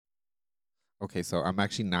Okay, so I'm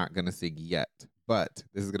actually not gonna sing yet, but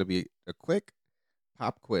this is gonna be a quick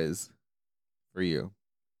pop quiz for you.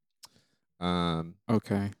 Um,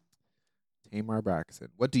 Okay. Tamar Braxton,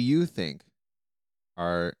 what do you think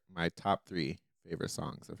are my top three favorite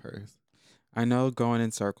songs of hers? I know Going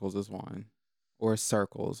in Circles is one, or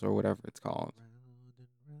Circles, or whatever it's called. Round and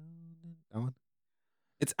round and that one.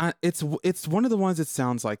 It's one of the ones that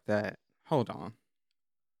sounds like that. Hold on.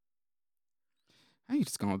 How you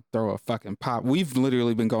just gonna throw a fucking pop? We've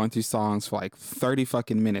literally been going through songs for like 30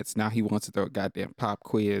 fucking minutes. Now he wants to throw a goddamn pop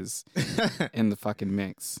quiz in the fucking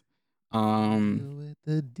mix. With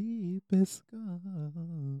the deepest scar.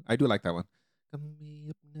 I do like that one. Come me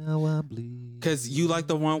up now, I bleed. Cause you like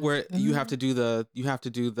the one where you have to do the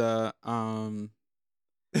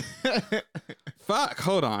fuck,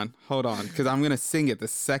 hold on. Cause I'm gonna sing it the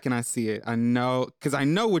second I see it. I know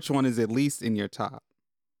which one is at least in your top.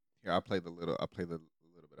 Here, I'll play the little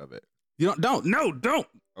bit of it. You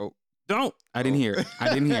don't. Oh. Don't. I didn't hear it.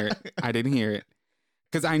 I didn't hear it.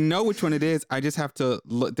 Because I know which one it is. I just have to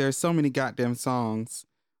look. There's so many goddamn songs.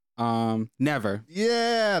 Never.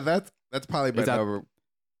 Yeah, that's probably my number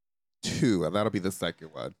two. That'll be the second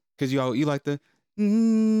one. Because you like the. At the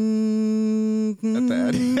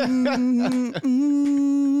end.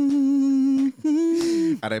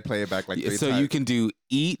 And I play it back like 3 times. So you can do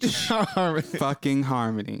each fucking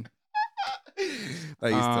harmony.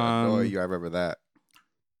 That used to annoy you. I remember that.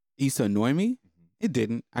 Used to annoy me? It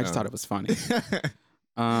didn't. I just thought it was funny.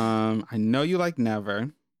 I know you like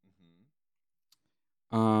Never.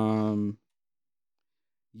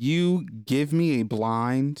 You Give Me a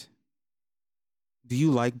Blind. Do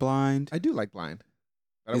you like Blind? I do like Blind.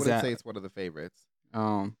 But I wouldn't say it's one of the favorites.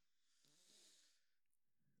 OG.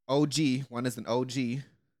 One is an OG.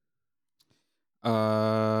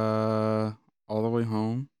 All the Way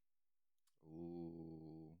Home.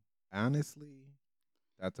 Ooh. Honestly,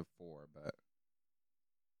 that's a 4, but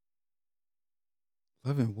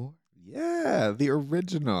Love and War? Yeah, the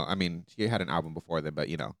original. I mean, she had an album before then, but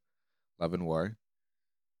Love and War.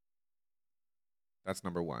 That's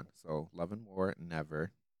number 1. So Love and War,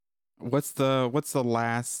 Never. What's the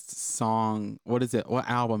last song? What is it? What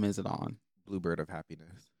album is it on? Bluebird of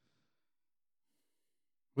Happiness.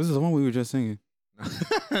 This is the one we were just singing.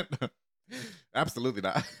 No, absolutely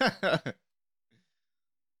not.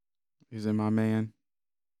 Is it My Man?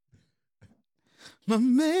 My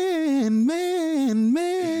man,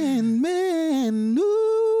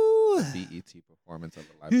 ooh. BET performance of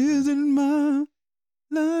the life. Is it my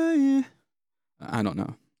life? I don't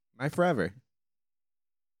know. My Forever.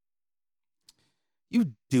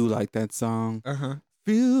 You do like that song. Uh-huh.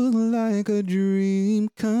 Feels like a dream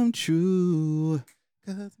come true.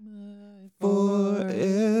 'Cause my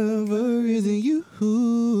forever is you.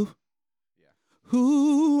 Yeah.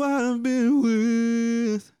 Who I've been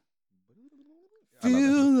with.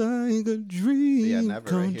 Feel like a dream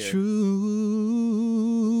come true.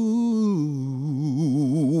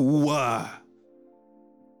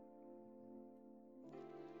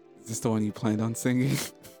 Is this the one you planned on singing?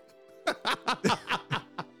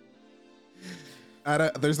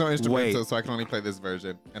 There's no instrumental, so I can only play this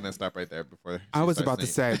version and then stop right there before. I was about to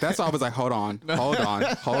say. That's why I was like, hold on.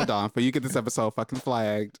 For you get this episode fucking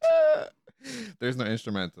flagged. There's no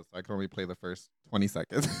instrumental, so I can only play the first 20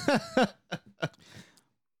 seconds.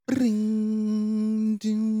 But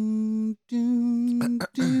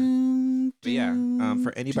yeah,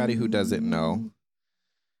 for anybody who doesn't know,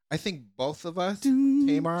 I think both of us,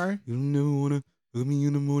 Tamar, you never wanna put me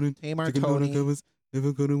in the morning. Tamar, Tony,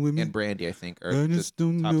 never gonna win me. And Brandy, I think, are I just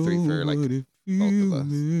don't top 3 for like both of us.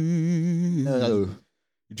 No.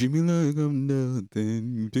 You treat me like I'm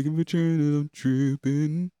nothing. You take a picture and I'm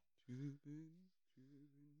tripping.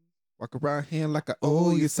 Walk around here like I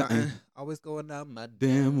owe you something. Always going out my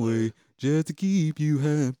damn way just to keep you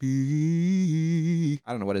happy.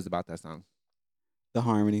 I don't know what is about that song. The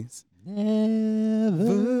harmonies.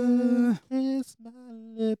 Never kiss my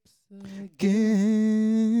lips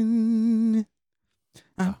again.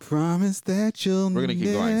 I promise that you'll We're gonna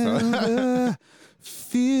keep going, so.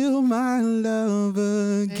 Feel my love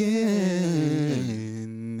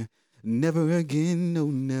again. Never again, no,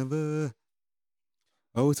 never.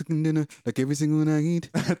 Always cooking dinner like every single night.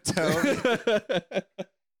 Tell me.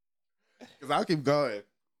 Because I'll keep going.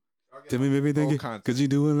 Tell me everything, because you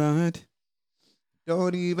do a lot.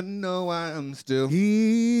 Don't even know why I'm still here.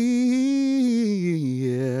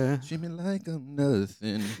 Treat me like I'm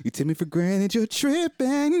nothing. You take me for granted, you're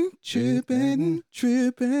tripping.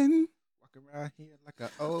 Walk around here like I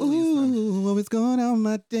owe you something. Ooh, always going out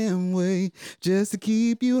my damn way just to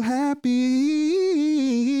keep you happy.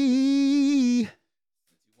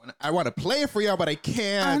 I want to play it for y'all, but I I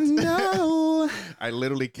can't. know. I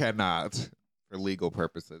literally cannot, for legal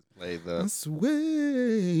purposes, play I the. swear.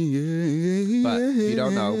 But if you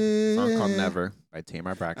don't know, a song called "Never" by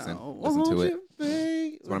Tamar Braxton. Listen to it.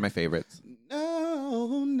 It's one of my favorites.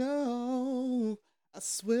 No, no, I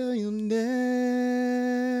swear you'll never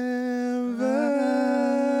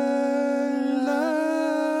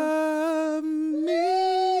love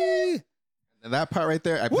me. And that part right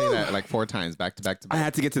there, I played that like 4 times back to back to I back.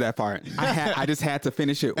 had to get to that part. I just had to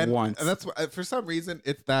finish it once. And that's why, for some reason,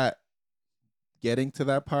 it's that getting to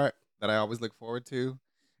that part that I always look forward to.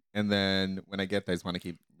 And then when I get there, I just want to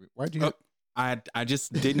keep. Why'd you? I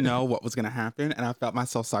just didn't know what was gonna happen, and I felt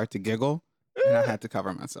myself start to giggle, and I had to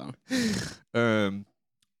cover myself. But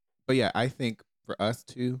yeah, I think for us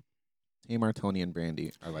two, Tamar, Tony, and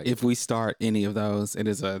Brandy are like. If we start any of those, it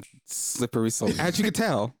is a slippery slope. As you can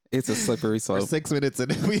tell, it's a slippery we're slope. 6 minutes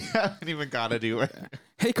and we haven't even got to do it.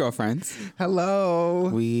 Hey, girlfriends. Hello.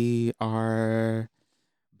 We are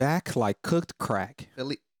back like cooked crack.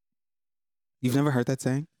 You've never heard that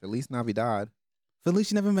saying? Feliz Navidad.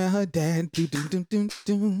 Felicia never met her dad. Doom, doom, doom, doom,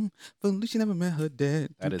 doom. Felicia never met her dad.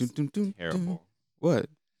 That Doom, is doom, doom, doom, terrible. doom. What?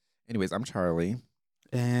 Anyways, I'm Charlie.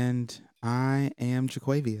 And I am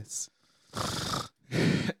Jaquavius.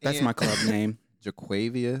 That's my club name.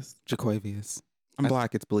 Jaquavius. Jaquavius. I'm That's-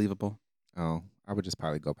 black. It's believable. Oh, I would just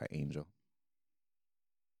probably go by Angel.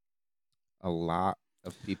 A lot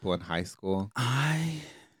of people in high school I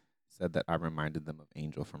said that I reminded them of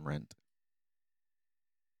Angel from Rent.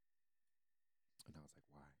 And I was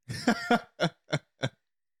like,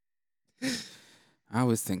 why? I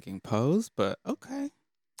was thinking Pose, but okay.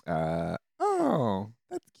 Oh,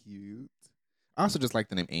 that's cute. I also just like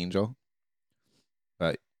the name Angel.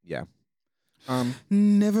 But yeah.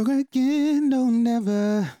 Never again, no,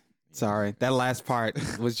 never. Sorry, that last part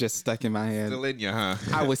was just stuck in my head. Still in you, huh?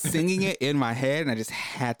 I was singing it in my head, and I just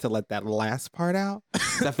had to let that last part out.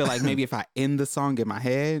 So I feel like maybe if I end the song in my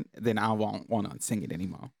head, then I won't want to sing it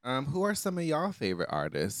anymore. Who are some of y'all favorite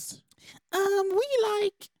artists? We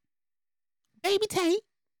like Baby Tate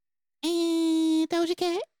and Doja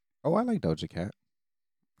Cat. Oh, I like Doja Cat.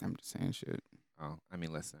 I'm just saying shit. Oh, I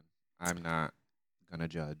mean, listen, I'm not gonna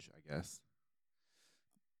judge, I guess.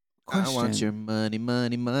 Question. I want your money,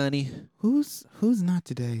 money, money. Who's not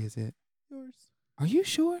today? Is it? Yours. Are you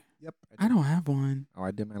sure? Yep. I don't have one. Oh,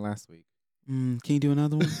 I did my last week. Can you do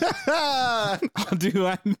another one? I'll do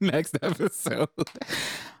that next episode.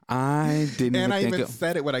 I didn't. And I think even of,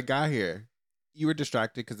 said it when I got here. You were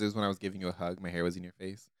distracted because it was when I was giving you a hug. My hair was in your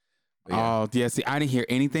face. But yeah. Oh, yeah. See, I didn't hear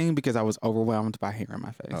anything because I was overwhelmed by hair in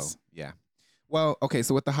my face. Oh, yeah. Well, okay.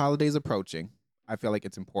 So with the holidays approaching, I feel like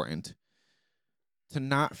it's important to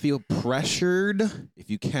not feel pressured. If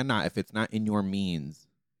it's not in your means,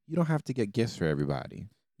 you don't have to get gifts for everybody.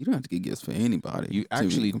 You don't have to get gifts for anybody. You to be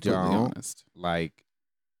actually completely don't. honest. Like,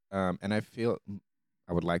 and I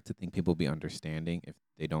would like to think people be understanding if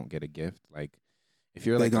they don't get a gift. Like, if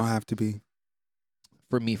you're They like, don't have to be.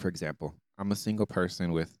 for me, for example, I'm a single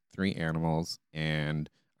person with 3 animals and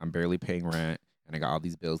I'm barely paying rent and I got all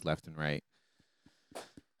these bills left and right.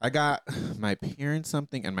 I got my parents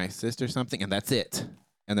something and my sister something and that's it.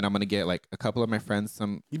 And then I'm going to get like a couple of my friends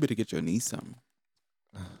some. You better get your niece something.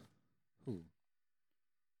 Who?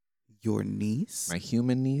 Your niece? My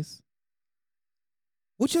human niece?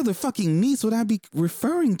 Which other fucking niece would I be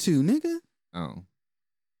referring to, nigga? Oh.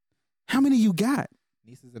 How many you got?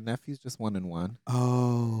 Nieces and nephews, just 1 and 1.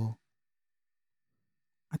 Oh.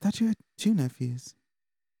 I thought you had 2 nephews.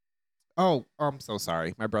 Oh, I'm so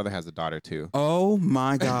sorry. My brother has a daughter too. Oh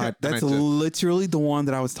my God. And I That's just- literally the one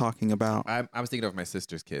that I was talking about. I was thinking of my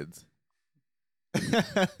sister's kids.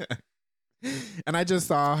 And I just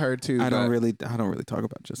saw her too. I don't but- really talk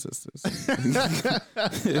about your sisters.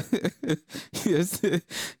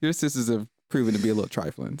 Your sisters have proven to be a little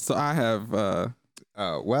trifling. So I have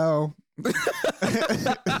Oh, well.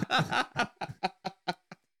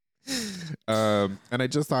 And I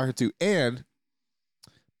just saw her too. And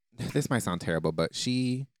this might sound terrible, but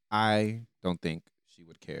I don't think she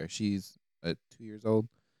would care. She's 2 years old.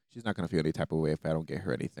 She's not gonna feel any type of way if I don't get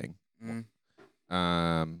her anything.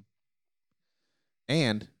 And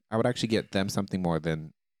I would actually get them something more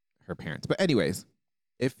than her parents. But anyways,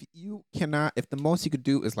 if the most you could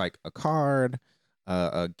do is like a card,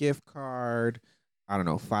 a gift card, I don't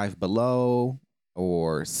know, Five Below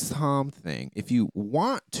or something. If you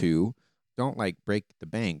want to, don't like break the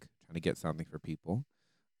bank trying to get something for people.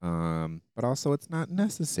 But also it's not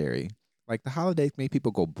necessary. Like the holidays make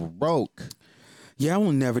people go broke. Yeah, I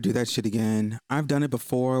will never do that shit again. I've done it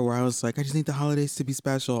before where I was like, I just need the holidays to be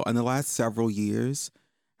special. And the last several years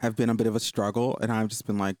have been a bit of a struggle, and I've just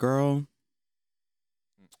been like, girl,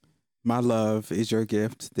 my love is your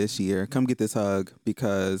gift this year. Come get this hug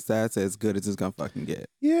because that's as good as it's gonna fucking get.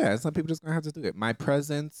 Yeah, some people just gonna have to do it. My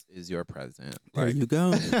presence is your present. There you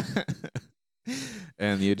go.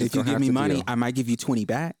 And you just if you gonna give have me to money, deal. I might give you 20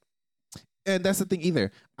 back. And that's the thing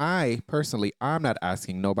either. I personally, I'm not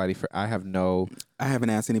asking nobody for. I haven't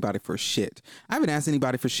asked anybody for shit. I haven't asked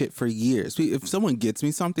anybody for shit for years. If someone gets me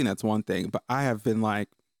something, that's one thing. But I have been like,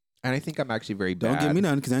 and I think I'm actually very bad. don't give me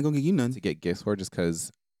none because I ain't gonna give you none. To get gifts for, just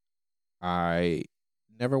because I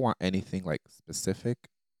never want anything like specific.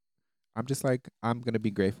 I'm just like, I'm gonna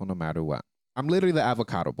be grateful no matter what. I'm literally the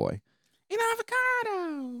avocado boy. An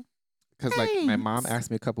avocado. Because like my mom asked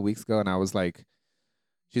me a couple weeks ago, and I was like,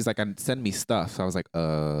 she's like, send me stuff. So I was like,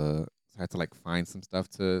 so I had to like find some stuff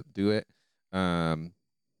to do it.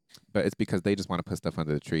 But it's because they just want to put stuff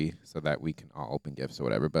under the tree so that we can all open gifts or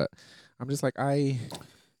whatever. But I'm just like, it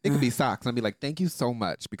could be socks. I'd be like, thank you so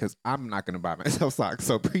much, because I'm not gonna buy myself socks.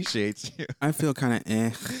 So appreciate you. I feel kind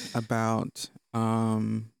of about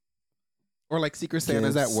or like Secret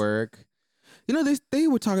Santas at work. You know, they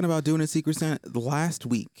were talking about doing a Secret Santa last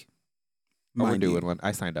week. Oh, we're doing one.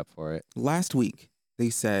 I signed up for it. Last week, they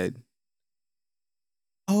said,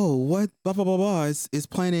 oh, what blah, blah, blah, blah is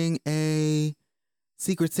planning a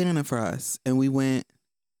Secret Santa for us. And we went,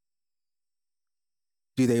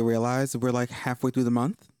 do they realize we're like halfway through the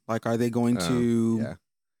month? Like, are they going to,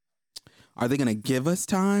 are they going to give us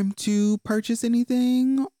time to purchase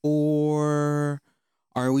anything? Or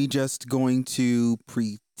are we just going to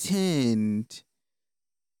pretend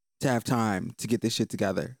to have time to get this shit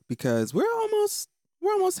together? Because we're almost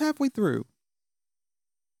halfway through.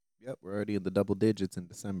 Yep, we're already in the double digits in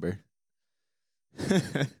December.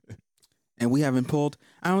 And we haven't pulled.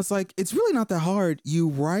 I was like, it's really not that hard. You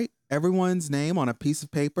write everyone's name on a piece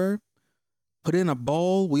of paper, put it in a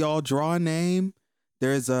bowl, we all draw a name.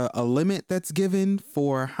 There's a limit that's given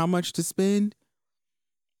for how much to spend.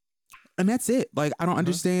 And that's it. Like, I don't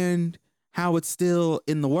understand how it's still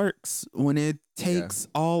in the works when it takes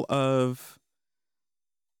all of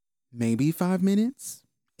maybe 5 minutes,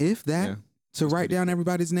 if that, to write down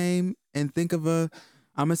everybody's name and think of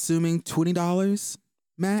I'm assuming $20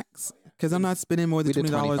 max, because I'm not spending more than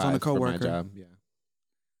 $20 on a coworker. For my job. Yeah.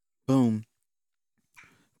 Boom.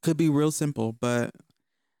 Could be real simple, but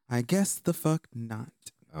I guess the fuck not.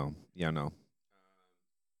 Oh, yeah, no.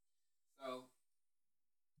 So,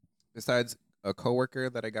 besides a coworker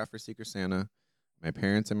that I got for Secret Santa, my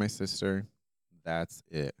parents and my sister, that's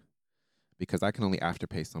it. Because I can only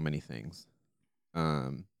afterpay so many things.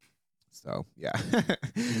 So yeah.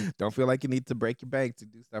 Don't feel like you need to break your bank to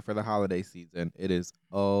do stuff for the holiday season. It is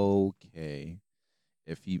okay.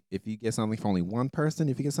 If you get something for only one person,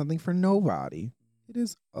 if you get something for nobody, it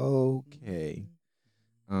is okay.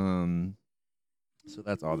 So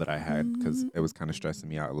that's all that I had, because it was kind of stressing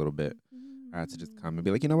me out a little bit. I had to just come and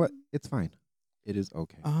be like, you know what? It's fine. It is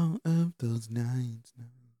okay. All of those nights.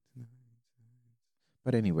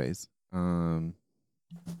 But anyways,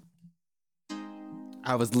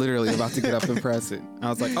 I was literally about to get up and press it. I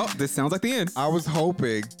was like, oh, this sounds like the end. I was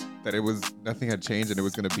hoping that nothing had changed and it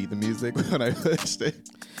was gonna be the music when I pushed it.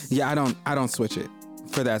 Yeah, I don't switch it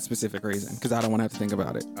for that specific reason, because I don't want to have to think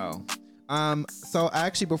about it. Oh. So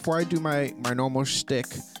actually, before I do my normal shtick,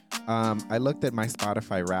 I looked at my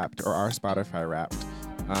Spotify Wrapped, or our Spotify Wrapped,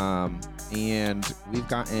 and we've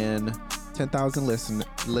gotten 10,000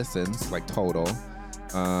 listens, like total.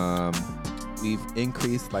 We've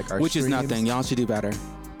increased like our which streams. is nothing. Y'all should do better.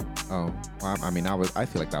 Oh, well, I mean, I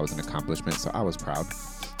feel like that was an accomplishment, so I was proud.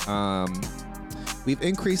 We've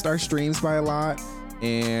increased our streams by a lot,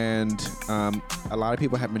 and a lot of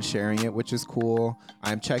people have been sharing it, which is cool.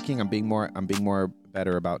 I'm being more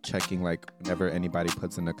better about checking, like, whenever anybody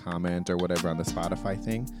puts in a comment or whatever on the Spotify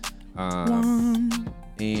thing.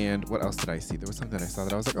 And what else did I see? There was something that I saw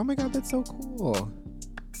that I was like, oh my God, that's so cool.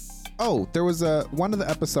 Oh, there was one of the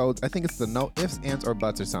episodes, I think it's the No Ifs, Ands, or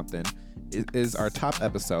Buts or something, is our top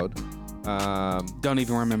episode. Don't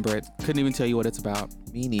even remember it. Couldn't even tell you what it's about.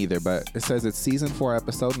 Me neither, but it says it's season 4,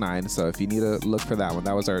 episode 9. So if you need to look for that one,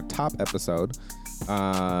 that was our top episode.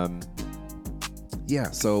 Yeah,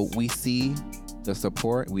 so we see the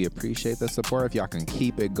support. We appreciate the support. If y'all can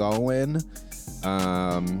keep it going.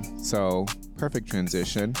 So perfect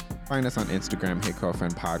transition. Find us on Instagram, Hey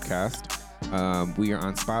Girlfriend Podcast. We are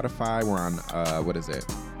on Spotify. We're on,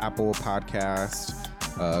 Apple Podcast,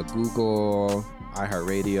 Google,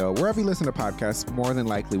 iHeartRadio. Wherever you listen to podcasts, more than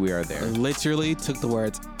likely we are there. Literally took the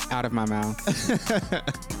words out of my mouth.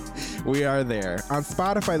 We are there. On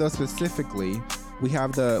Spotify, though, specifically, we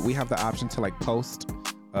have the option to like post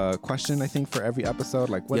a question, I think, for every episode.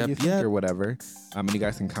 Like, what do you think or whatever. And you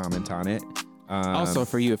guys can comment on it. Also,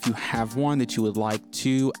 for you, if you have one that you would like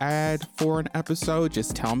to add for an episode,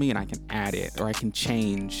 just tell me and I can add it, or I can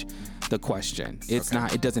change the question. It's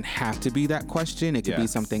not, it doesn't have to be that question. It could be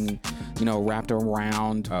something, wrapped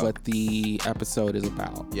around what the episode is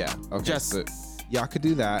about. Yeah. Okay. So y'all could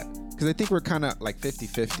do that. Because I think we're kind of like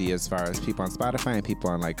 50-50 as far as people on Spotify and people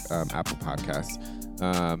on like Apple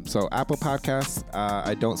Podcasts. So Apple Podcasts,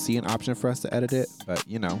 I don't see an option for us to edit it, but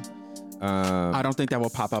I don't think that will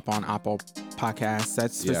pop up on Apple Podcasts.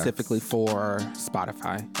 That's specifically for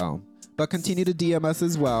Spotify. Oh, but continue to DM us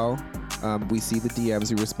as well. We see the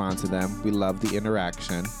DMs, we respond to them. We love the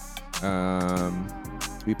interaction.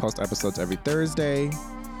 We post episodes every Thursday,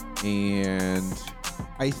 and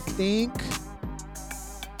I think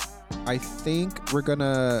we're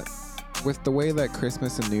gonna, with the way that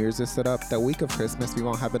Christmas and New Year's is set up, that week of Christmas we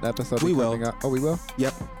won't have an episode. We will. Oh, we will?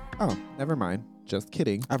 Yep. Oh, never mind. Just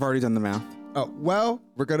kidding. I've already done the math. Oh, well,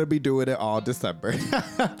 we're going to be doing it all December.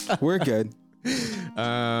 We're good.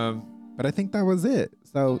 But I think that was it.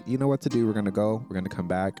 So you know what to do. We're going to go. We're going to come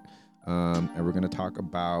back. And we're going to talk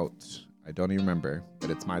about, I don't even remember, but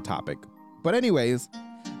it's my topic. But anyways,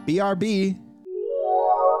 BRB.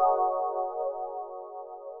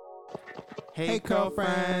 Hey,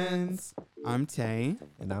 co-friends. I'm Tay.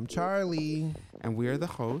 And I'm Charlie. And we are the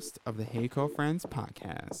host of the Hey Co-Friends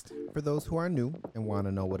podcast. For those who are new and want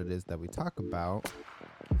to know what it is that we talk about,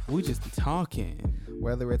 we just be talking.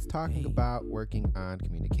 Whether it's talking about working on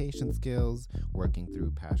communication skills, working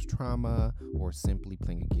through past trauma, or simply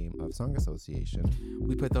playing a game of song association.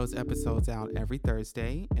 We put those episodes out every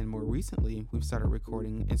Thursday, and more recently, we've started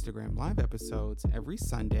recording Instagram Live episodes every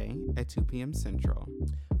Sunday at 2 p.m. Central.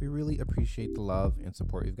 We really appreciate the love and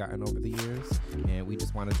support we've gotten over the years, and we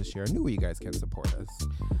just wanted to share a new way you guys can support us.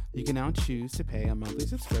 You can now choose to pay a monthly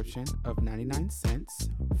subscription of 99 cents,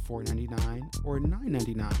 $4.99, or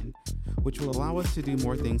 $9.99, which will allow us to do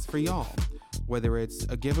more things for y'all. Whether it's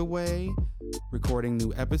a giveaway, recording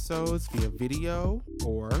new episodes via video,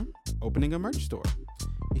 or opening a merch store.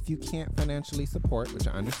 If you can't financially support, which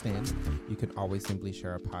I understand, you can always simply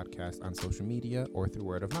share a podcast on social media or through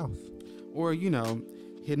word of mouth. Or,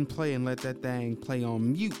 hit and play and let that thing play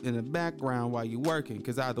on mute in the background while you're working,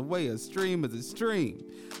 because either way, a stream is a stream.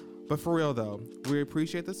 But for real though, we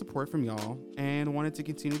appreciate the support from y'all and wanted to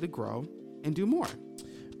continue to grow and do more.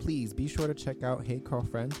 Please be sure to check out Hey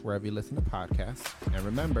Girlfriend wherever you listen to podcasts. And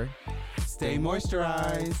remember, stay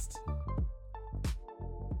moisturized.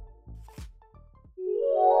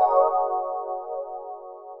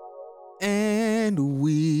 And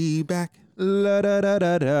we back. La da da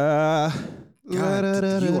da da.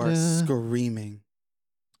 God, you are screaming.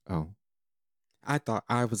 Oh. I thought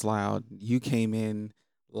I was loud. You came in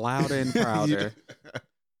louder and prouder.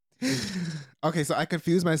 Okay, so I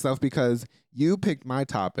confused myself because you picked my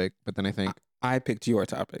topic, but then I think I picked your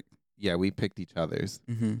topic. Yeah, we picked each other's.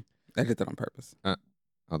 Mm-hmm. I did that on purpose. Oh,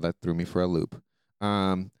 that threw me for a loop.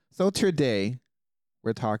 So today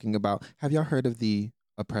we're talking about, have y'all heard of the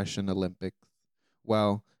Oppression Olympics?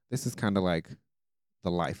 Well, this is kind of like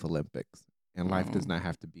the Life Olympics, and life does not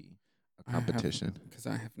have to be a competition. Because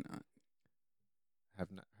I have not.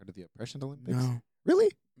 Have not heard of the Oppression Olympics? No.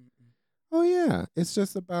 Really? Mm-mm. Oh yeah, it's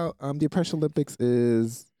just about the Oppression Olympics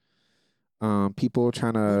is people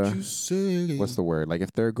trying to, what's the word? Like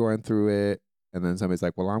if they're going through it, and then somebody's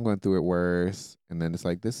like, "Well, I'm going through it worse," and then it's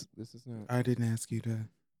like, "This is not." I didn't ask you to.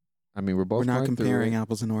 I mean, we're both. We're not going comparing through it.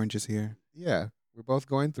 apples and oranges here. Yeah, we're both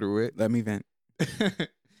going through it. Let me vent.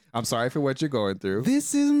 I'm sorry for what you're going through.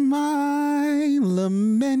 This is my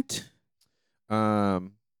lament.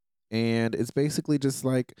 And it's basically just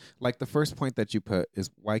like the first point that you put is,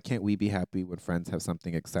 why can't we be happy when friends have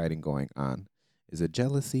something exciting going on? Is it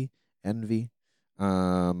jealousy, envy?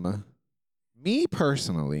 Me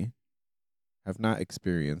personally have not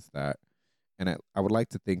experienced that. And I would like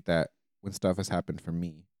to think that when stuff has happened for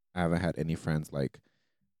me, I haven't had any friends like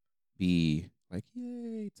be like,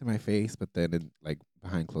 yay, to my face, but then in, like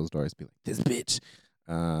behind closed doors be like, this bitch.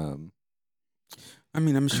 I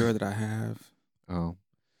mean, I'm sure that I have. Oh.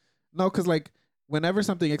 No, because like whenever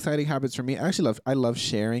something exciting happens for me, I love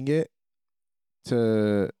sharing it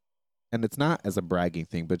and it's not as a bragging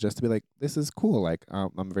thing, but just to be like, this is cool. Like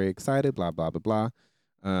I'm very excited, blah, blah, blah,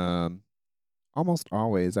 blah. Almost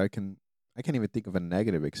always I can't even think of a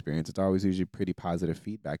negative experience. It's always usually pretty positive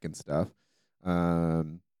feedback and stuff.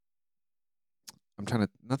 I'm trying to,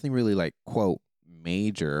 nothing really like quote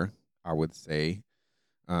major, I would say.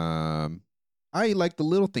 I like the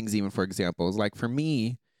little things, even for examples, like for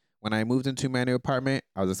me, when I moved into my new apartment,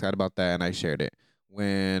 I was excited about that and I shared it.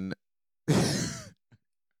 When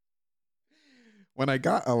when I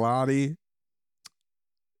got Alani,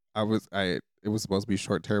 it was supposed to be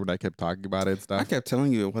short term, and I kept talking about it and I stuff. kept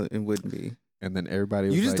telling you it wouldn't be. And then everybody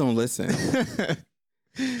was You just like, don't listen.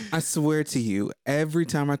 I swear to you, every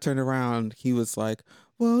time I turned around, he was like,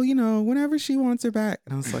 well, whenever she wants her back.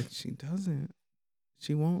 And I was like, she doesn't.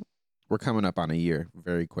 She won't. We're coming up on a year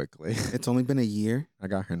very quickly. It's only been a year. I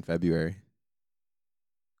got her in February.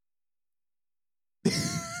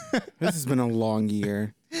 This has been a long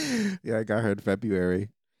year. Yeah, I got her in February.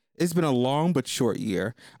 It's been a long but short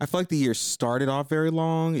year. I feel like the year started off very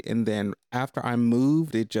long, and then after I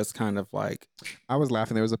moved, it just kind of like... I was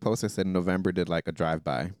laughing. There was a post that said November did like a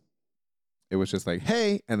drive-by. It was just like,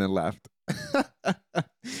 hey, and then left.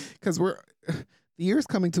 Because the year's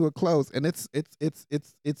coming to a close, and it's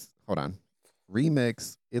hold on.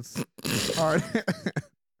 Remix. It's hard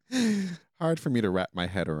hard for me to wrap my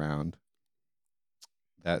head around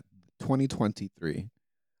that 2023.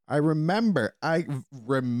 I remember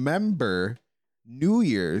New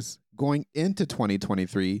Year's going into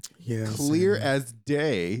 2023 clear same. as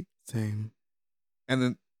day. Same. And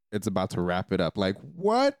then it's about to wrap it up. Like,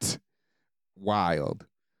 what? Wild.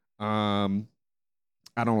 I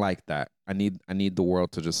don't like that. I need the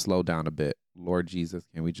world to just slow down a bit. Lord Jesus,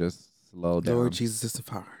 can we just slow down? Lord Jesus is the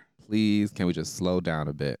fire. Please, can we just slow down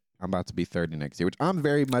a bit? I'm about to be 30 next year, which I'm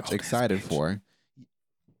very much excited for.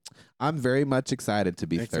 I'm very much excited to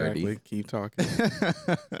be 30. Keep talking.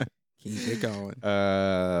 Keep it going.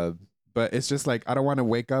 But it's just like, I don't want to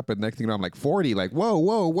wake up and next thing you know, I'm like 40. Like,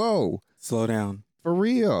 whoa. Slow down. For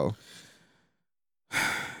real.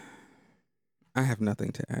 I have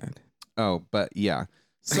nothing to add. Oh, but yeah.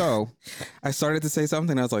 So I started to say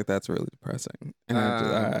something. I was like, that's really depressing. And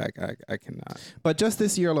I cannot. But just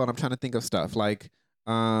this year alone, I'm trying to think of stuff. Like,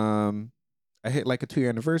 I hit like a 2-year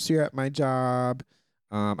anniversary at my job.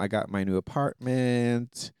 I got my new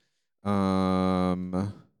apartment. What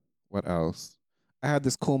else? I had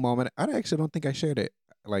this cool moment. I actually don't think I shared it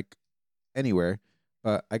like anywhere,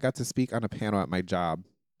 but I got to speak on a panel at my job,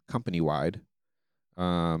 company wide,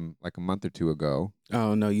 like a month or two ago.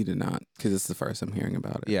 Oh no, you did not, because it's the first I'm hearing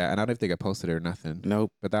about it. Yeah, and I don't think I posted it or nothing.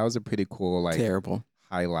 Nope. But that was a pretty cool terrible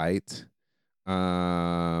highlight.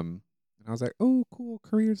 And I was like, oh, cool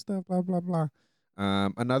career stuff, blah blah blah.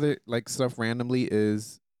 Another like stuff randomly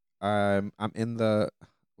is I'm in the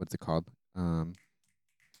what's it called?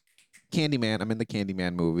 Candyman. I'm in the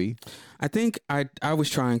Candyman movie. I think I was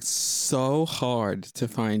trying so hard to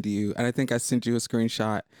find you, and I think I sent you a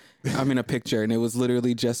screenshot. I'm in a picture, and it was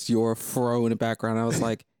literally just your fro in the background. I was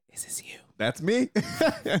like, "Is this you?" That's me.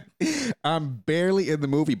 I'm barely in the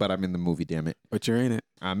movie, but I'm in the movie. Damn it! But you're in it.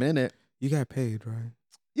 I'm in it. You got paid, right?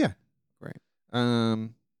 Yeah. Great.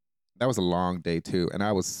 That was a long day too, and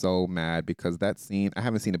I was so mad because that scene. I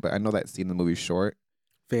haven't seen it, but I know that scene in the movie short.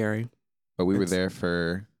 Very. But we were there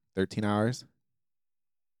for 13 hours.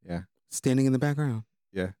 Yeah. Standing in the background.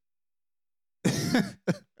 Yeah.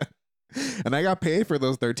 And I got paid for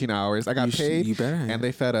those 13 hours. I got paid. You better. And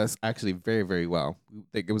they fed us actually very, very well.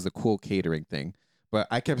 It was a cool catering thing. But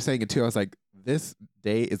I kept saying it too. I was like, this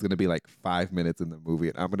day is going to be like 5 minutes in the movie,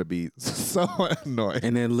 and I'm going to be so annoyed.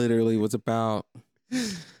 And it literally was about,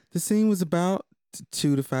 the scene was about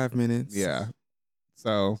 2 to 5 minutes. Yeah.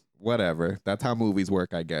 So whatever. That's how movies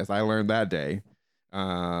work, I guess. I learned that day.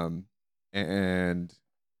 And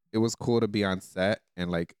it was cool to be on set,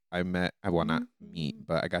 and like I met, well, not meet,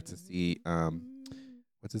 but I got to see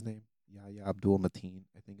what's his name? Yahya Abdul Mateen,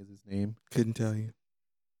 I think is his name. Couldn't tell you.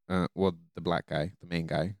 Well, the black guy, the main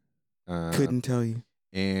guy. Couldn't tell you.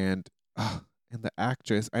 And the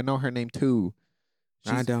actress, I know her name too.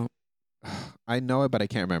 I don't. I know it, but I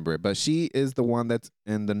can't remember it. But she is the one that's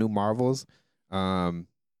in the new Marvels, Captain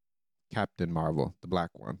Marvel, the black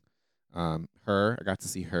one. Her, I got to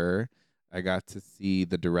see her. I got to see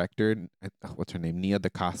the director. What's her name? Nia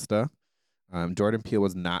DaCosta. Jordan Peele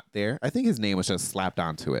was not there. I think his name was just slapped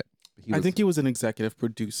onto it. I think he was an executive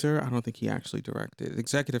producer. I don't think he actually directed.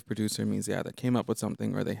 Executive producer means they either came up with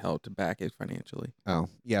something or they helped to back it financially. Oh,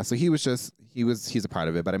 yeah. So he's a part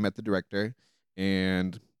of it, but I met the director,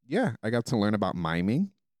 and yeah, I got to learn about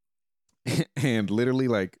miming. And literally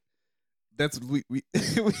like we we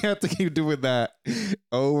have to keep doing that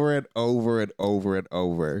over and over and over and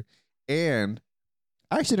over. And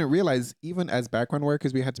I actually didn't realize, even as background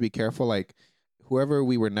workers, we had to be careful. Like whoever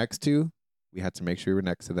we were next to, we had to make sure we were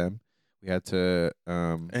next to them. We had to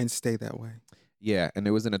and stay that way. Yeah, and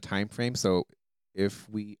it was in a time frame. So if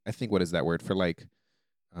I think, what is that word for, like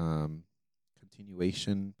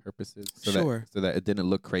continuation purposes? So sure. So that it didn't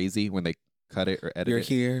look crazy when they cut it or edit You're it.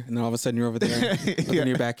 here, and then all of a sudden you're over there, and then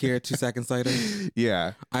you're back here 2 seconds later.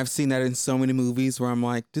 Yeah. I've seen that in so many movies where I'm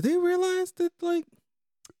like, do they realize that like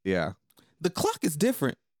Yeah. the clock is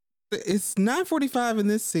different? It's 9:45 in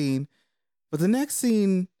this scene, but the next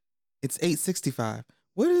scene, it's 8:65.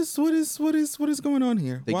 What is going on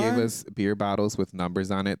here? They Why? gave us beer bottles with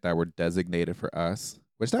numbers on it that were designated for us,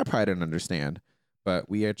 which I probably didn't understand. But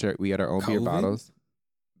we had our own beer COVID? bottles.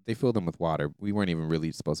 They filled them with water. We weren't even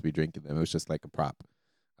really supposed to be drinking them. It was just like a prop.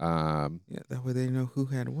 Yeah, that way they know who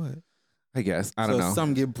had what. I guess I don't So know. if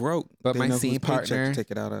some get broke, But they my know whose scene paycheck to partner-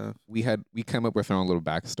 take it out of. we come up with our own little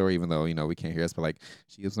backstory, even though we can't hear us. But like,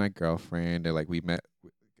 she was my girlfriend, and like we met.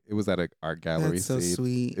 It was at a art gallery. That's so scene.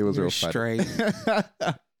 sweet. It was You're real funny.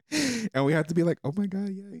 straight. And we had to be like, oh my god,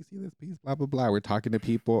 yeah, you see this piece, blah blah blah. We're talking to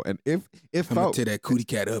people, and if it I'm gonna felt tear that cootie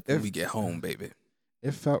cat up when if- we get home, baby.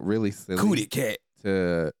 it felt really silly Cootie cat.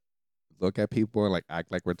 to look at people and like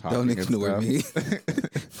act like we're talking. Don't and ignore me.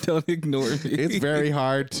 stuff. Don't ignore me. It's very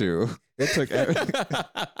hard to. It took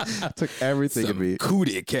took everything in me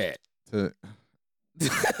Cootie cat. to.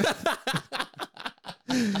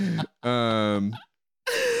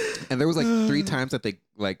 And there was like 3 times that they be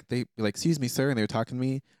like, excuse me, sir, and they were talking to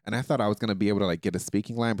me, and I thought I was gonna be able to like get a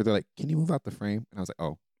speaking line, but they're like, can you move out the frame? And I was like,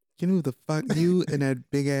 oh, Can you move the fuck? You and that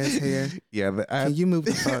big ass hair. yeah, but Can you move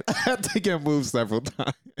the fuck? I had to get moved several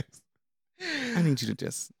times. I need you to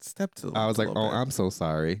just step to the I was like, left a oh, little bit. I'm so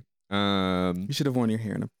sorry. You should have worn your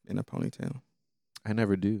hair in a ponytail. I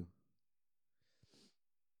never do.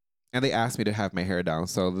 And they asked me to have my hair down,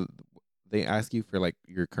 so they ask you for like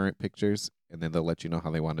your current pictures, and then they'll let you know how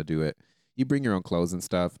they want to do it. You bring your own clothes and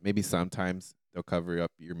stuff. Maybe sometimes they'll cover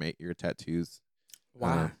up your tattoos.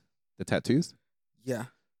 The tattoos? Yeah.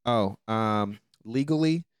 Oh,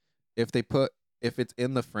 legally, if it's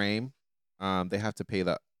in the frame, they have to pay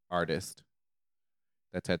the artist,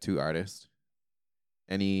 the tattoo artist,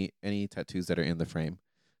 any tattoos that are in the frame.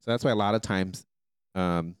 So that's why a lot of times,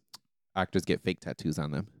 actors get fake tattoos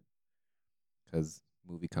on them, because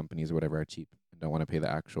movie companies or whatever are cheap and don't want to pay the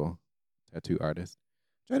actual tattoo artist.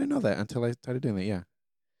 I didn't know that until I started doing it. Yeah.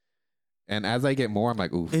 And as I get more, I'm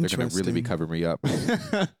like, ooh, they're gonna really be Interesting. covering me up.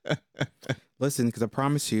 Listen, because I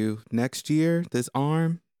promise you, next year, this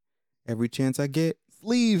arm, every chance I get,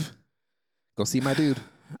 Sleeve. Go see my dude.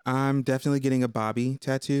 I'm definitely getting a Bobby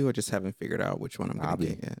tattoo. I just haven't figured out which one I'm going Bobby.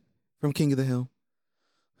 to get yet. From King of the Hill.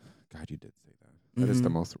 God, you did say that. That is the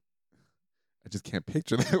Mhm. most. I just can't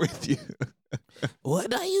picture that with you.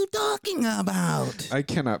 What are you talking about? I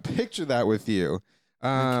cannot picture that with you.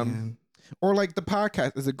 I can. Or like the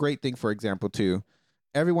podcast is a great thing, for example, too.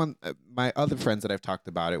 Everyone, my other friends that I've talked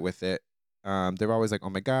about it with it, they're always like, "Oh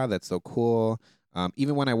my god, that's so cool."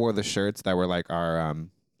 Even when I wore the shirts that were like our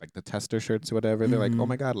like the tester shirts or whatever, they're like, Mhm. "Oh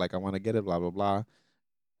my god, like I want to get it." Blah blah blah.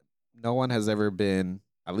 No one has ever been,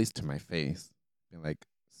 at least to my face, been like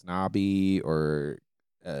snobby or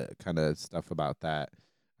kind of stuff about that.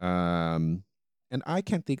 And I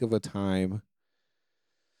can't think of a time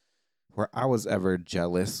where I was ever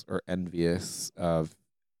jealous or envious of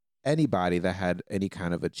anybody that had any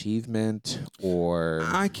kind of achievement, or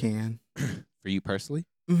I can. for you personally.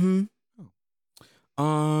 Mm-hmm.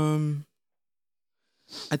 Oh.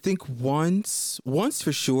 I think once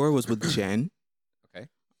for sure was with Jen. Okay.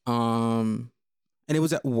 And it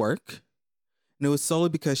was at work. And it was solely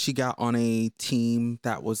because she got on a team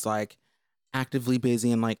that was like actively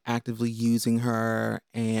busy and like actively using her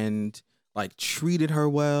and like treated her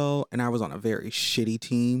well. And I was on a very shitty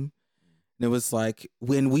team. And it was like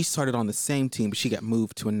when we started on the same team, but she got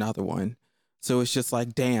moved to another one. So it's just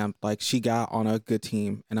like, damn, like she got on a good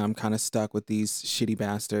team and I'm kind of stuck with these shitty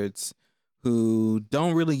bastards who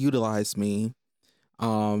don't really utilize me.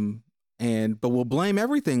 But will blame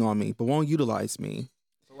everything on me, but won't utilize me.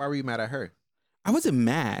 So why were you mad at her? I wasn't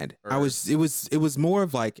mad. Or- It was more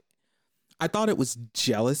of like, I thought it was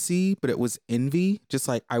jealousy, but it was envy. Just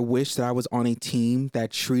like, I wish that I was on a team that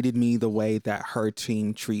treated me the way that her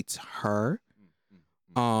team treats her.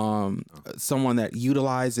 Someone that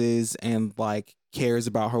utilizes and like cares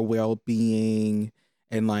about her well-being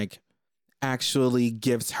and like actually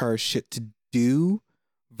gives her shit to do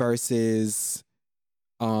versus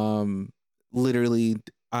literally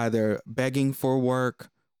either begging for work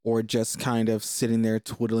or just kind of sitting there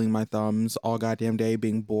twiddling my thumbs all goddamn day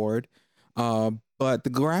being bored. But the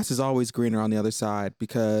grass is always greener on the other side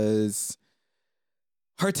because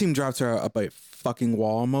her team drops her up a fucking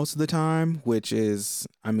wall most of the time, which is,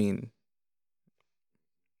 I mean,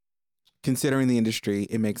 considering the industry,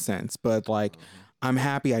 it makes sense. But like, I'm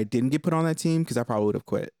happy I didn't get put on that team because I probably would have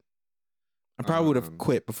quit. I probably would have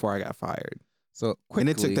quit before I got fired. So quickly, And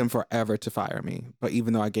it took them forever to fire me. But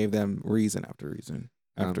even though I gave them reason after reason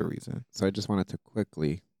after reason. So I just wanted to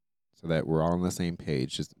quickly, so that we're all on the same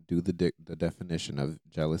page, just do the definition of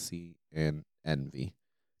jealousy and envy.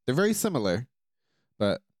 They're very similar,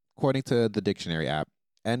 but according to the dictionary app,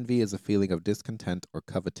 envy is a feeling of discontent or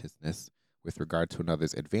covetousness with regard to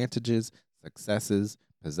another's advantages, successes,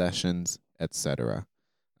 possessions, etc.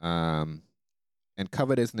 And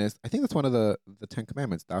covetousness, I think that's one of the Ten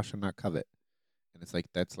Commandments. Thou shalt not covet, and it's like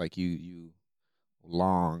that's like you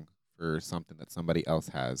long for something that somebody else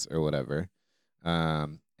has or whatever.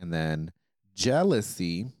 And then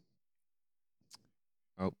jealousy.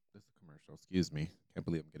 Oh, this is a commercial. Excuse me. Can't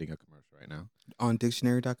believe I'm getting a commercial right now. On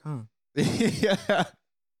dictionary.com. Yeah.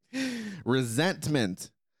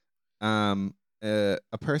 Resentment. A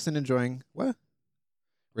person enjoying what?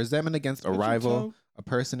 Resentment against a rival. A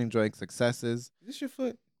person enjoying successes. Is this your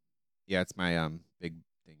foot? Yeah, it's my big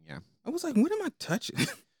thing. Yeah. I was like, what am I touching?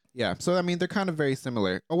 Yeah. So I mean, they're kind of very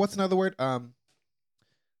similar. Oh, what's another word?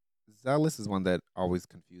 Zealous is one that always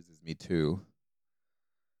confuses me too.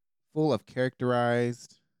 Full of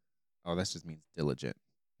characterized. Oh, that just means diligent.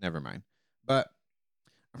 Never mind. But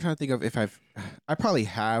I'm trying to think of if I probably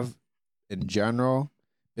have in general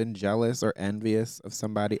been jealous or envious of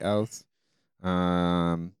somebody else.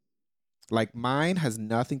 Like mine has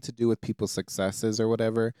nothing to do with people's successes or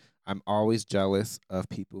whatever. I'm always jealous of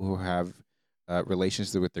people who have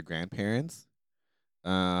relationships with their grandparents,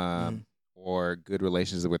 or good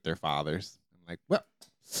relationships with their fathers. I'm like, well,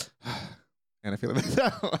 and I feel like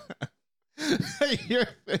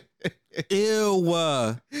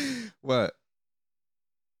Ew. What?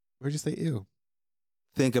 Where'd you say ew?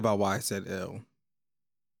 Think about why I said ew.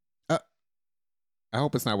 I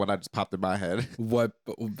hope it's not what I just popped in my head. What?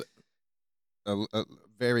 A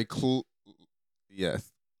very cool.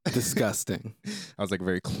 Yes. Disgusting. I was like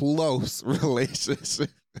very close relationship.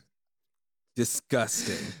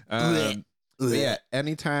 Disgusting. But yeah,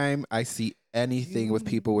 anytime I see anything with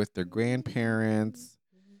people with their grandparents,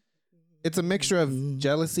 it's a mixture of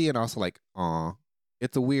jealousy and also like, aw.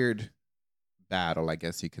 It's a weird battle, I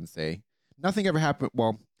guess you can say. Nothing ever happened.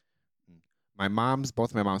 Well, both my mom's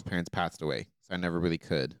parents passed away, so I never really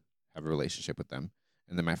could have a relationship with them.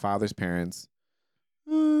 And then my father's parents,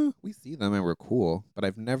 we see them and we're cool, but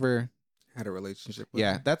I've never had a relationship with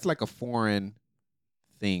Yeah, them. that's like a foreign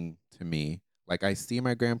thing to me. Like I see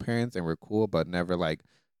my grandparents and we're cool, but never like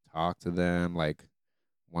talk to them like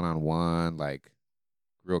one-on-one, like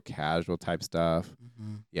real casual type stuff.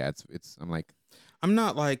 Mm-hmm. Yeah, I'm like I'm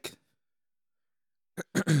not like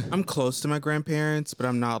I'm close to my grandparents, but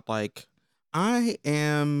I'm not like I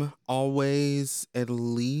am always at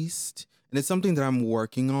least, and it's something that I'm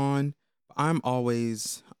working on. I'm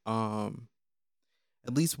always at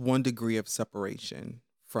least 1 degree of separation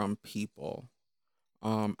from people.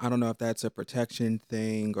 I don't know if that's a protection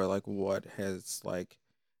thing or like what has like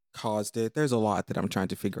caused it. There's a lot that I'm trying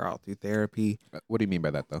to figure out through therapy. what do you mean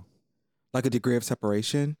by that though? Like a degree of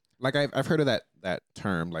separation. Like I've heard of that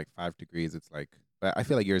term, like 5 degrees. It's like, but I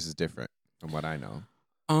feel like yours is different from what I know.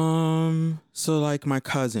 So like my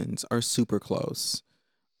cousins are super close.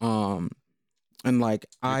 And like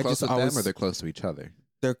You're I close just with always them, or they're close to each other.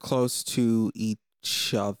 they're close to each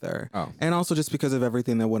other. Oh, And also just because of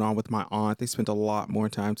everything that went on with my aunt, they spent a lot more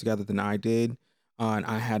time together than I did. And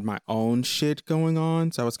I had my own shit going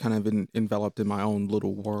on, so I was kind of enveloped in my own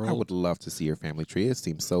little world. I would love to see your family tree. It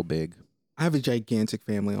seems so big. I have a gigantic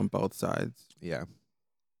family on both sides. Yeah,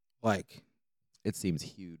 Like, it seems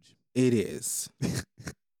huge. it is.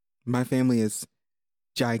 My family is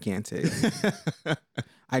gigantic.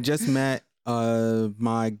 I just met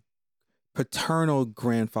my paternal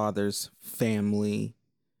grandfather's family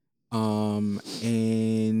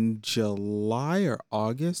in July or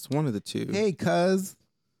August, one of the two. Hey, cuz.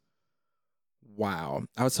 Wow.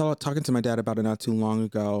 I was talking to my dad about it not too long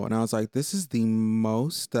ago, and I was like, this is the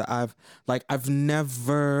most that I've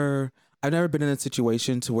never been in a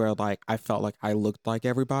situation to where like I felt like I looked like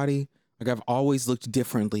everybody. Like I've always looked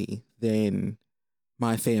differently than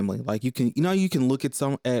my family. Like you can look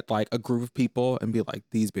at like a group of people and be like,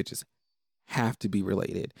 these bitches have to be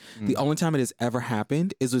related. The only time it has ever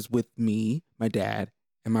happened was with me, my dad,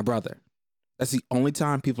 and my brother. That's the only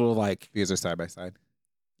time people are like, You guys are side by side.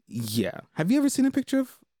 yeah. Have you ever seen a picture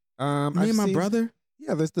of me I've and my seen- brother?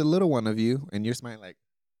 Yeah, there's the little one of you, and you're smiling like,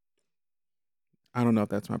 I don't know if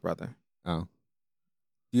that's my brother. oh,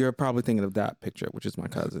 You're probably thinking of that picture, which is my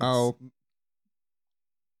cousin's. oh.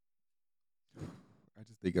 I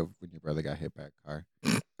just think of when your brother got hit by a car.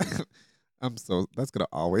 That's gonna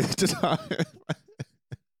always just.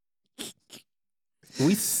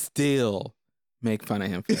 We still make fun of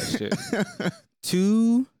him for that shit.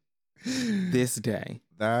 To this day.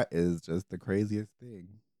 That is just the craziest thing.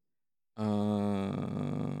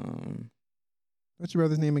 What's your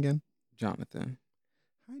brother's name again? Jonathan.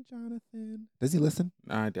 Hi, Jonathan. Does he listen?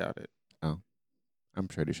 I doubt it. I'm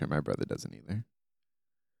pretty sure my brother doesn't either.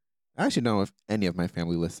 I actually don't know if any of my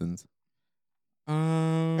family listens,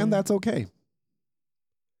 and that's okay.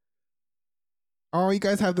 Oh, you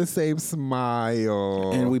guys have the same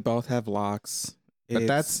smile. And we both have locks. But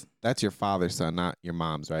that's your father's son, not your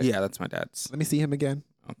mom's, right? Yeah, that's my dad's. Let me see him again.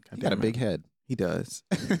 Oh, He got a big head. He does.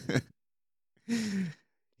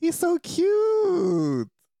 He's so cute.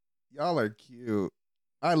 Y'all are cute.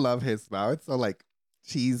 I love his smile. It's so like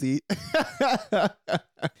cheesy.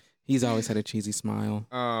 He's always had a cheesy smile.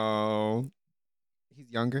 Oh. He's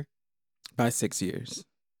younger? By 6 years.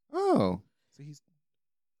 Oh. So he's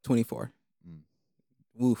 24. Mm.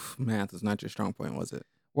 Oof, math is not your strong point, was it?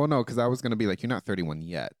 Well, no, because I was gonna be like, you're not 31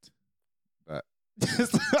 yet. But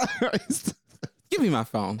Give me my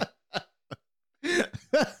phone.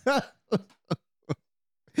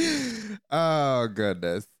 Oh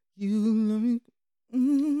goodness. You love me.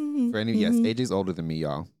 For any yes, AJ's older than me,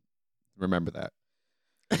 y'all. Remember that.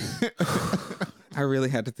 I really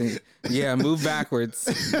had to think. Yeah, move backwards.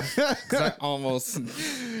 'Cause I almost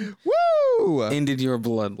Woo! ended your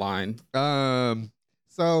bloodline.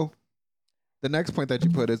 So the next point that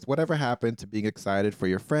you put is whatever happened to being excited for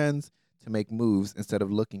your friends to make moves instead of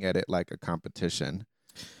looking at it like a competition.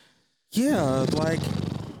 Yeah, like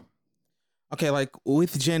okay, like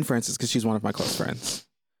with Jen, for instance, because she's one of my close friends.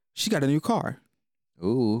 She got a new car,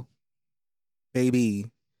 Ooh. baby.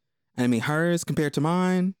 I mean, hers compared to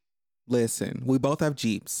mine. Listen, we both have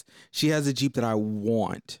Jeeps. She has a Jeep that I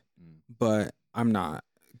want, but I'm not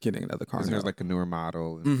getting another car. There's like a newer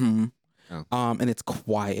model. Mm-hmm. Oh. And it's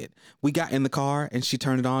quiet. We got in the car and she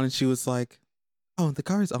turned it on and she was like, "Oh, the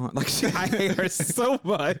car's on." Like I hate her so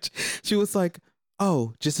much. She was like,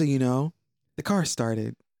 "Oh, just so you know, the car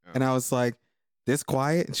started." Oh. And I was like, "This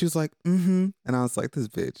quiet?" And she was like, "Mm-hmm." And I was like, "This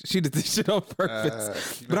bitch, she did this shit on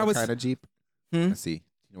purpose." You know But I what was- kind of Jeep? Hmm? Let's see.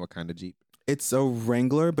 You know what kind of Jeep? It's a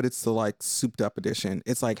Wrangler, but it's the like souped up edition.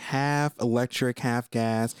 It's like half electric, half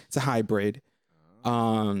gas. It's a hybrid.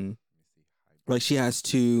 Like she has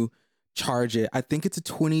to charge it. I think it's a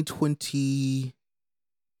 2022.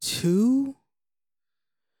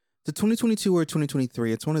 The 2022 or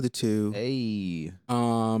 2023. It's one of the two. Hey.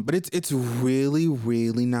 But it's really,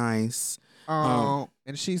 really nice. Oh,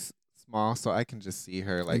 and she's small, so I can just see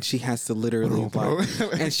her Like like. she has to literally like,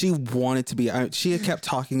 and she wanted to be. She had kept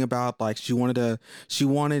talking about like she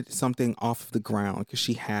wanted something off of the ground because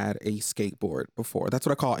she had a skateboard before. That's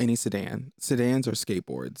what I call any sedans or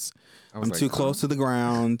skateboards. I'm too close to the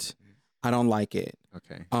ground. I don't like it.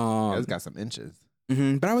 Okay. It's got some inches.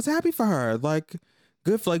 But I was happy for her. Like,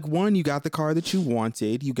 good for like one, you got the car that you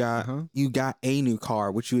wanted. You got a new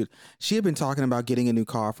car, which she had been talking about getting a new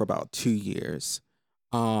car for about 2 years.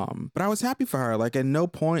 But I was happy for her. Like, at no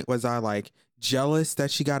point was I like jealous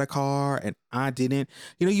that she got a car and I didn't.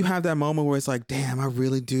 You know, you have that moment where it's like, damn, I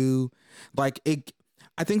really do. Like it.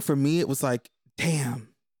 I think for me, it was like, damn,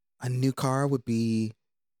 a new car would be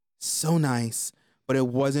so nice. But it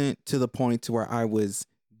wasn't to the point to where I was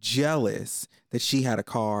jealous that she had a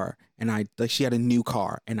car and she had a new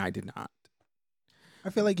car and I did not. I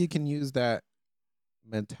feel like you can use that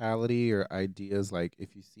mentality or ideas. Like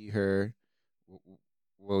if you see her,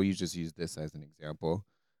 well, you just use this as an example.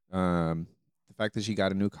 The fact that she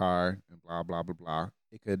got a new car and blah blah blah blah.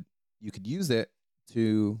 You could use it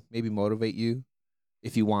to maybe motivate you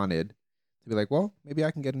if you wanted to be like, well, maybe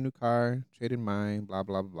I can get a new car, trade in mine, blah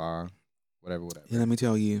blah blah, whatever. Yeah, let me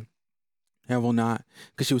tell you, I will not,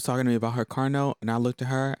 because she was talking to me about her car note, and I looked at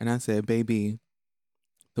her and I said, "Baby,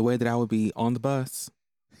 the way that I would be on the bus."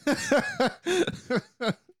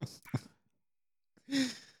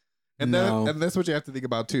 And No. that's what you have to think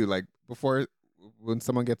about too. Like when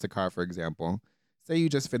someone gets a car, for example, say you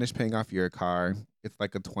just finished paying off your car, it's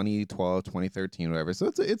like a 2012, 2013, whatever.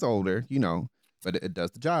 So it's older, you know, but it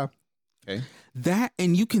does the job. Okay. That,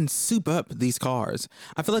 and you can soup up these cars.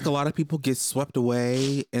 I feel like a lot of people get swept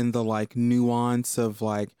away in the like nuance of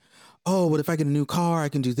like, oh, but if I get a new car, I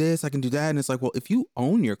can do this, I can do that. And it's like, well, if you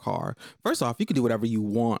own your car, first off, you can do whatever you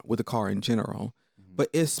want with a car in general. But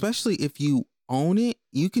especially if you own it,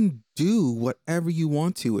 you can do whatever you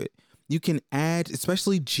want to it. You can add,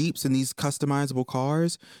 especially Jeeps and these customizable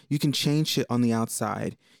cars, you can change shit on the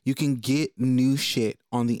outside. You can get new shit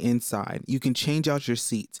on the inside. You can change out your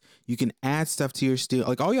seats. You can add stuff to your steel.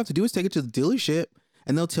 Like all you have to do is take it to the dealership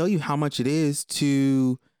and they'll tell you how much it is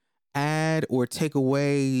to add or take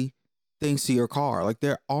away things to your car. Like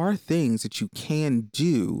there are things that you can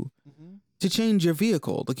do to change your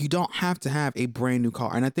vehicle. Like you don't have to have a brand new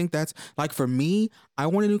car. And I think that's like for me, I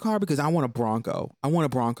want a new car because I want a Bronco. I want a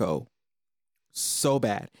Bronco so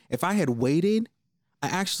bad. If I had waited,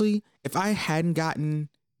 if I hadn't gotten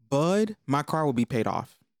Bud, my car would be paid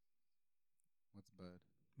off. What's Bud?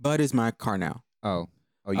 Bud is my car now. Oh,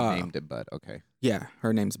 you named it Bud. Okay. Yeah,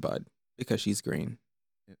 her name's Bud because she's green.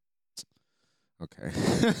 Okay.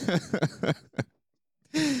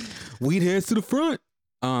 Weed hairs to the front.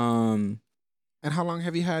 And how long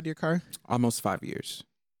have you had your car? Almost 5 years.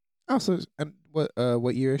 Oh, so and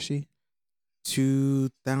what year is she?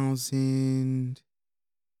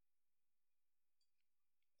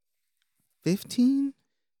 2015.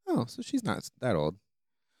 Oh, so she's not that old.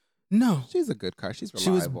 No, She's a good car. She's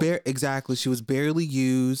reliable. Exactly. She was barely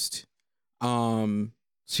used.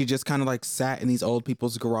 She just kind of like sat in these old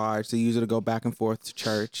people's garage. They use her to go back and forth to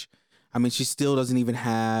church. I mean, she still doesn't even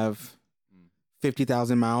have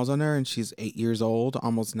 50,000 miles on her, and she's 8 years old,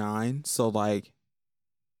 almost 9. So like,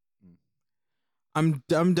 I'm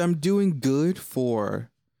doing good for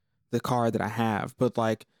the car that I have, but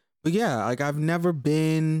yeah, like I've never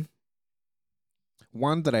been.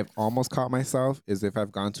 One that I've almost caught myself is if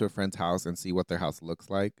I've gone to a friend's house and see what their house looks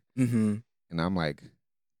like, and I'm like,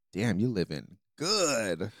 "Damn, you living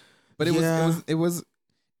good." But it was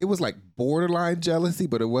like borderline jealousy,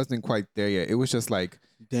 but it wasn't quite there yet. It was just like,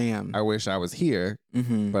 "Damn, I wish I was here,"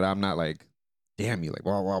 but I'm not like, "Damn, you like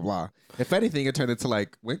blah blah blah." If anything, it turned into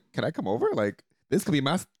like, "Wait, can I come over? Like, this could be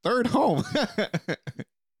my third home."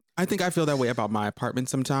 I think I feel that way about my apartment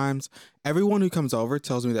sometimes. Everyone who comes over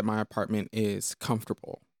tells me that my apartment is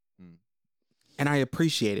comfortable. And I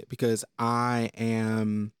appreciate it because I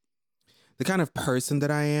am the kind of person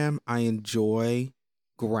that I am. I enjoy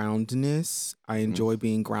groundedness. I enjoy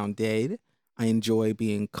being grounded. I enjoy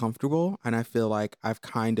being comfortable. And I feel like I've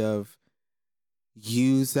kind of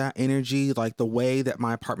used that energy, like the way that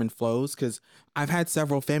my apartment flows, because I've had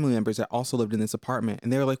several family members that also lived in this apartment,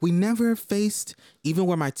 and they were like, we never faced even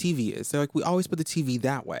where my TV is. They're like, we always put the TV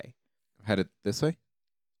that way. Had it this way?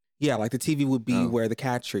 Yeah, like the TV would be where the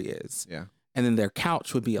cat tree is. Yeah. And then their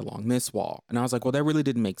couch would be along this wall. And I was like, well, that really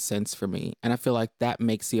didn't make sense for me. And I feel like that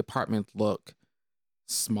makes the apartment look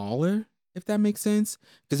smaller, if that makes sense.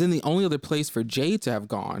 Because then the only other place for Jade to have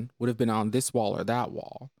gone would have been on this wall or that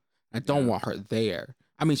wall. I don't want her there.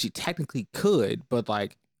 I mean, she technically could, but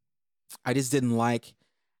like, I just didn't like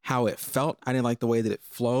how it felt. I didn't like the way that it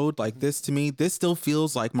flowed. Like this, to me, this still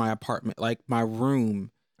feels like my apartment, like my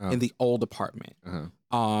room in the old apartment. And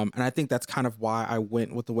I think that's kind of why I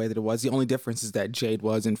went with the way that it was. The only difference is that Jade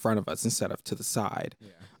was in front of us instead of to the side.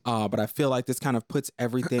 But I feel like this kind of puts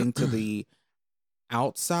everything to the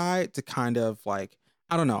outside to kind of like,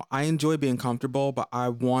 I don't know. I enjoy being comfortable, but I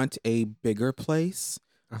want a bigger place.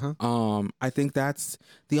 I think that's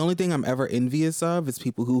the only thing I'm ever envious of is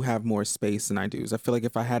people who have more space than I do. So I feel like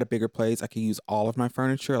if I had a bigger place, I could use all of my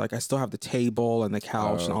furniture. Like I still have the table and the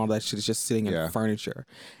couch and all that shit is just sitting in furniture.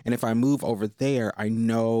 And if I move over there, I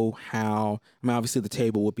know how, I mean, obviously the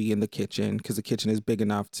table would be in the kitchen because the kitchen is big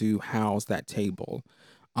enough to house that table.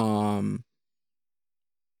 But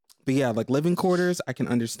yeah, like living quarters, I can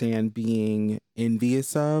understand being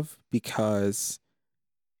envious of because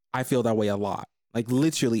I feel that way a lot. Like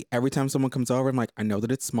literally every time someone comes over, I'm like, I know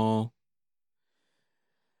that it's small.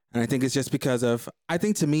 And I think it's just because of, I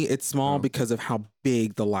think to me it's small because of how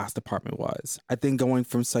big the last apartment was. I think going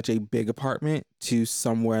from such a big apartment to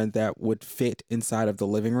somewhere that would fit inside of the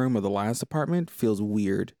living room of the last apartment feels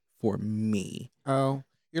weird for me. Oh,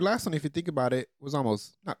 your last one, if you think about it, was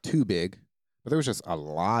almost not too big, but there was just a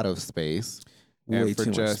lot of space. Way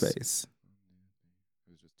too much space. It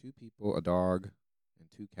was just 2 people, a dog, and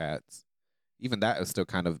 2 cats. Even that is still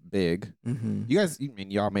kind of big. You guys, I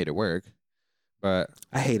mean, y'all made it work, but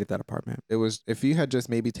I hated that apartment. It was, if you had just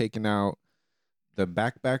maybe taken out the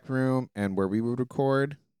back room and where we would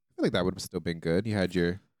record, I feel like that would have still been good. You had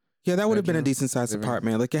your that would have been a decent sized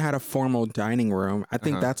apartment. Like it had a formal dining room. I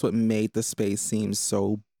think that's what made the space seem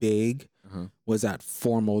so big was that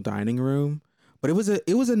formal dining room. But it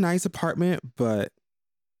was a nice apartment, but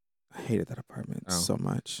I hated that apartment so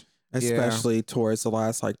much. Especially towards the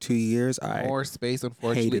last like 2 years. More space,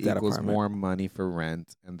 unfortunately, equals more money for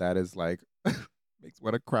rent. And that is like, makes me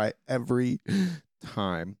want to cry every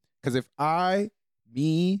time. Because if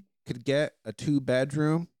me could get a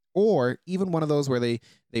 2-bedroom or even one of those where they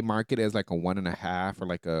mark it as like a 1.5 or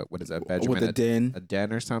like a, what is that, bedroom with a den. A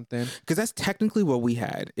den or something. Because that's technically what we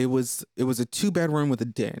had. It was a 2-bedroom with a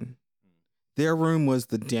den. Their room was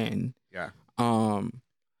the den. Yeah.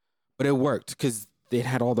 But it worked because it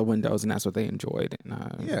had all the windows, and that's what they enjoyed.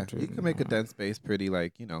 And Yeah, you can make a den space pretty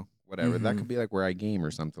like, whatever. That Mhm. could be like where I game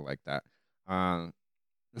or something like that.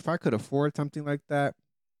 If I could afford something like that,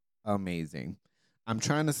 amazing. I'm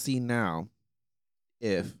trying to see now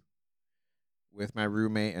if with my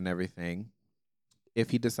roommate and everything,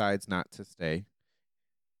 if he decides not to stay,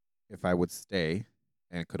 if I would stay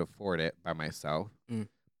and could afford it by myself. Mm.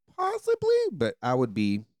 Possibly, but I'll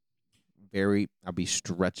be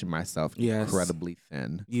stretching myself Yes. incredibly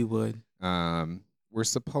thin. You would. We're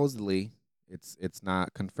supposedly, it's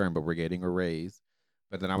not confirmed, but we're getting a raise.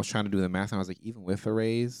 But then I was trying to do the math, and I was like, even with a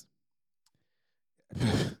raise,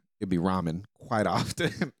 it'd be ramen quite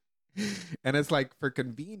often. And it's like, for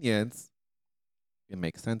convenience, it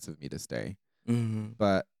makes sense of me to stay. Mm-hmm.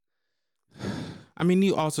 But I mean,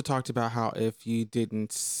 you also talked about how if you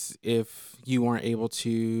weren't able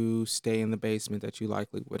to stay in the basement, that you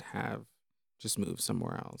likely would have just moved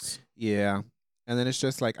somewhere else. yeah. And then it's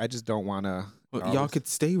just like, I just don't want to. Well, y'all could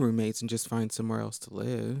stay roommates and just find somewhere else to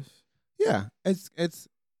live. Yeah, it's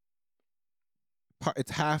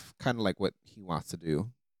half kind of like what he wants to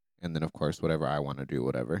do, and then of course whatever I want to do,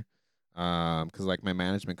 whatever. Because like my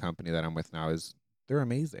management company that I'm with now they're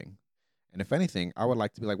amazing, and if anything, I would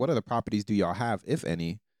like to be like, what other properties do y'all have, if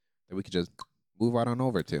any, that we could just move right on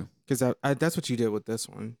over to? Because that's what you did with this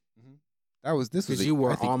one. This was you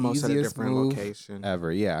were I think, almost at a easiest different move location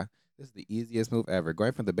ever. Yeah, this is the easiest move ever.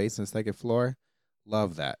 Going from the basement to second floor,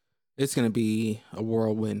 love that. It's gonna be a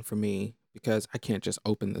whirlwind for me because I can't just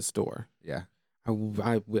open this door. Yeah.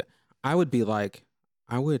 I would be like,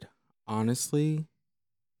 I would honestly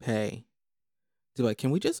pay to be like, can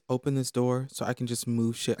we just open this door so I can just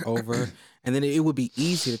move shit over? And then it would be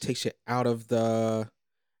easy to take shit out of the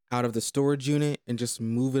storage unit and just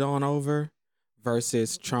move it on over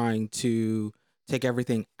versus trying to take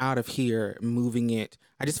everything out of here, moving it.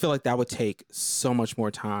 I just feel like that would take so much more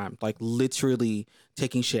time. Like literally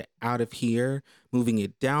taking shit out of here, moving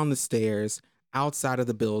it down the stairs, outside of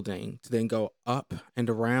the building to then go up and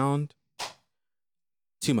around.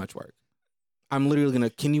 Too much work. I'm literally gonna,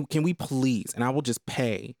 can we please? And I will just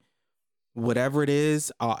pay whatever it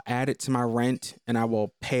is. I'll add it to my rent and I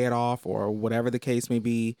will pay it off or whatever the case may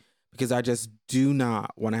be, because I just do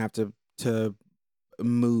not want to have to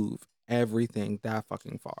move everything that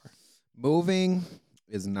fucking far. Moving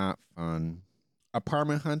is not fun.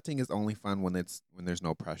 Apartment hunting is only fun when there's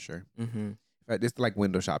no pressure. Mm-hmm. It's like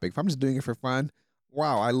window shopping. If I'm just doing it for fun,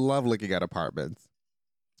 wow, I love looking at apartments,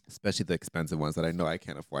 especially the expensive ones that I know I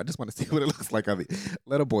can't afford. I just want to see what it looks like on the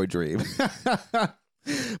little boy dream. But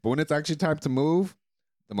when it's actually time to move,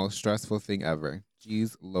 the most stressful thing ever.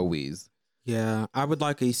 Jeez Louise. Yeah, I would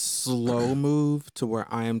like a slow move to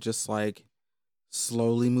where I am just like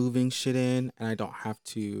slowly moving shit in and I don't have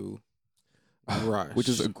to rush. Which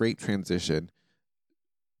is a great transition.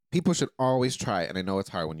 People should always try, and I know it's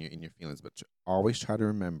hard when you're in your feelings, but always try to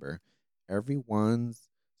remember everyone's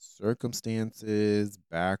circumstances,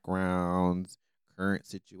 backgrounds, current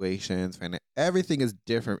situations, and everything is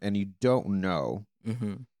different, and you don't know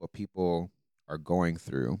what people are going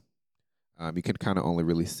through. You can kind of only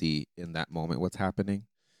really see in that moment what's happening.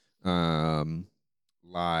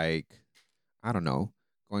 Like, I don't know,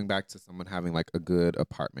 going back to someone having like a good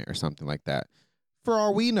apartment or something like that. For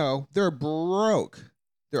all we know, they're broke.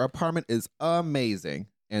 Their apartment is amazing,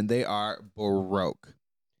 and they are broke.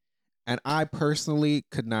 And I personally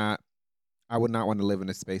I would not want to live in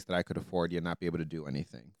a space that I could afford yet not be able to do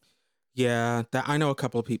anything. Yeah, I know a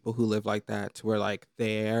couple of people who live like that, where like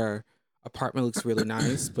their apartment looks really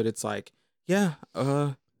nice, but it's like, yeah,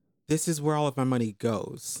 this is where all of my money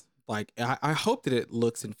goes. Like, I hope that it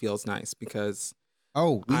looks and feels nice because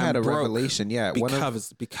we had a revelation, yeah,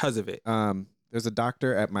 because of it. There's a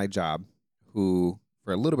doctor at my job who,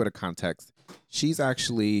 for a little bit of context, she's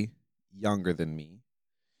actually younger than me,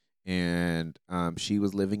 and she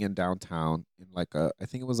was living in downtown in like I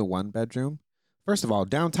think it was a 1-bedroom. First of all,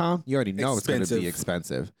 downtown, you already know it's going to be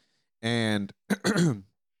expensive, and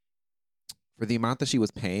for the amount that she was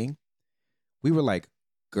paying, we were like,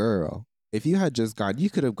 girl, if you had just gone, you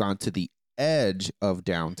could have gone to the edge of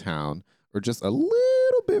downtown or just a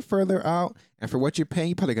little bit further out, and for what you're paying,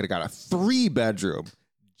 you probably could have got a 3-bedroom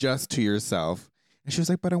just to yourself. And she was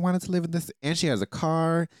like, but I wanted to live in this. And she has a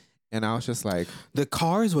car. And I was just like, the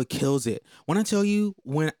car is what kills it. When I tell you,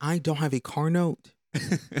 when I don't have a car note,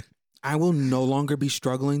 I will no longer be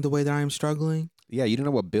struggling the way that I am struggling. Yeah, you don't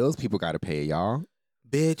know what bills people got to pay, y'all.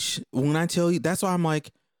 Bitch, when I tell you, that's why I'm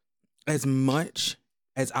like, as much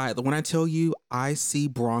as when I tell you, I see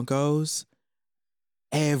Broncos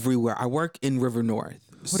everywhere. I work in River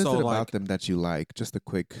North. What is it about them that you like? Just a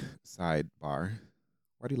quick sidebar.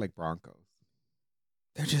 Why do you like Broncos?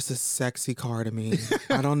 They're just a sexy car to me.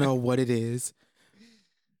 I don't know what it is.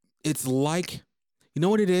 It's like, you know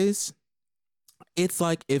what it is? It's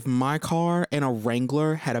like if my car and a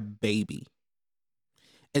Wrangler had a baby.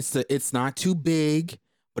 It's not too big,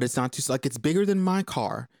 but it's not too like it's bigger than my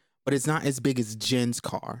car, but it's not as big as Jen's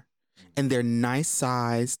car. And they're nice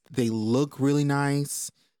sized. They look really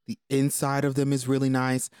nice. The inside of them is really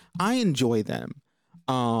nice. I enjoy them.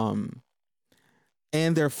 And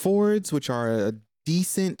they're Fords, which are a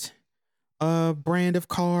decent brand of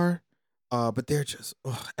car. But they're just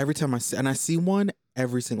every time I see one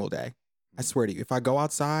every single day. I swear to you, if I go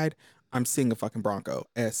outside, I'm seeing a fucking Bronco,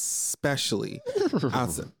 especially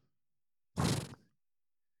outside.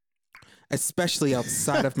 Especially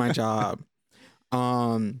outside of my job.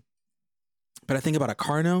 But I think about a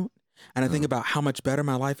car note, and I think about how much better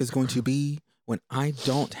my life is going to be when I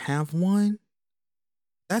don't have one.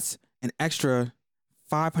 That's an extra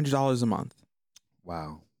 $500 a month.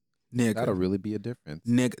 Wow. Nigga. That'll really be a difference.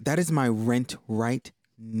 Nigga, that is my rent right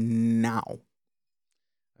now.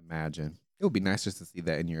 Imagine. It would be nice just to see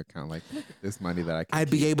that in your account. Like, look at this money that I can I'd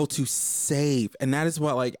keep. be able to save. And that is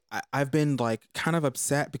what, like, I've been, like, kind of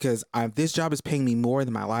upset because this job is paying me more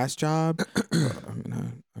than my last job.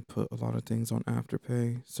 I put a lot of things on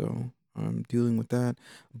Afterpay, so I'm dealing with that.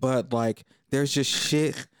 But, like, there's just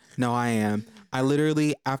shit. No, I am. I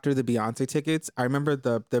literally, after the Beyonce tickets, I remember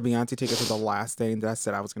the Beyonce tickets were the last thing that I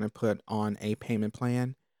said I was going to put on a payment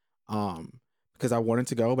plan because I wanted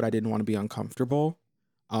to go, but I didn't want to be uncomfortable.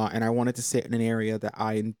 And I wanted to sit in an area that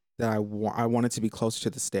I wanted to be closer to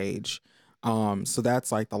the stage. So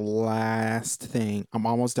that's like the last thing. I'm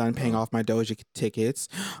almost done paying off my Doja tickets.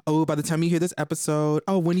 Oh, by the time you hear this episode,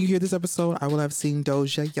 when you hear this episode, I will have seen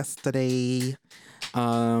Doja yesterday.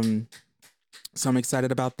 So I'm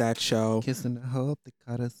excited about that show. Kissing the hope that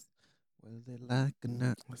caught us. Was it like or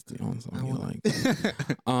not? What's the only song you like?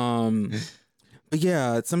 But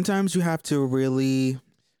yeah, sometimes you have to really.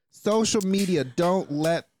 Social media, don't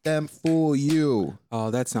let them fool you.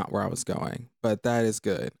 Oh, that's not where I was going, but that is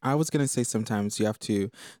good. I was going to say sometimes you have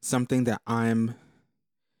to, something that I'm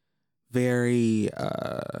very,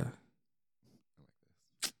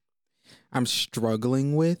 I'm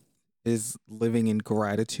struggling with is living in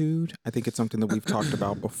gratitude. I think it's something that we've talked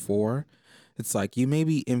about before. It's like you may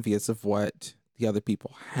be envious of what the other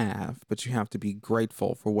people have, but you have to be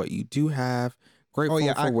grateful for what you do have, grateful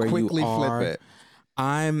for where you are. Flip it.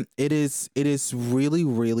 It is really,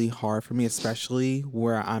 really hard for me, especially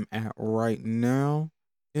where I'm at right now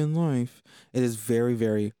in life. It is very,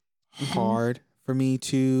 very hard for me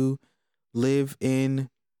to live in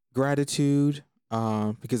gratitude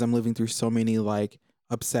because I'm living through so many like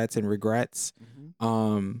upsets and regrets.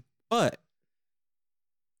 But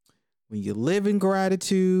when you live in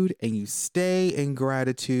gratitude and you stay in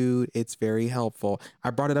gratitude, it's very helpful. I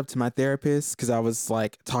brought it up to my therapist because I was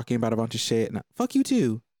like talking about a bunch of shit and fuck you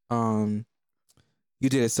too. You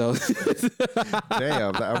did it, so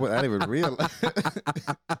Damn, I didn't even realize.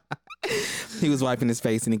 He was wiping his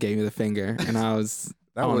face and he gave me the finger and I was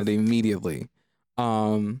on it immediately.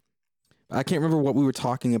 I can't remember what we were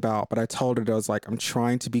talking about, but I told her that I was like, I'm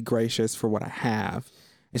trying to be gracious for what I have.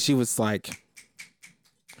 And she was like,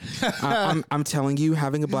 I'm telling you,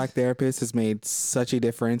 having a Black therapist has made such a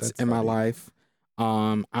difference in my life.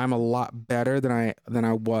 I'm a lot better than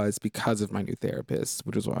I was because of my new therapist,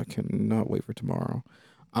 which is why I cannot wait for tomorrow.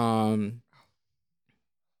 I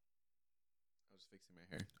was fixing my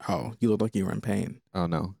hair. Oh, you look like you were in pain. Oh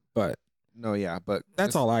no. But no, yeah, but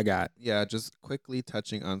that's all I got. Yeah, just quickly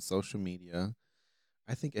touching on social media.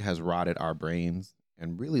 I think it has rotted our brains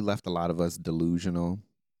and really left a lot of us delusional.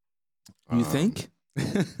 You think?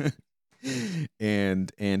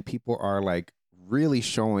 and people are like really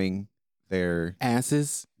showing their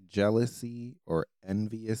asses, jealousy or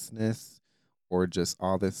enviousness or just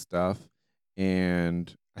all this stuff.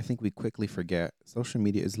 And I think we quickly forget social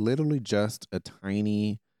media is literally just a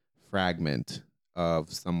tiny fragment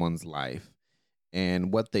of someone's life.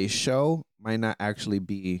 And what they show might not actually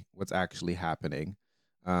be what's actually happening.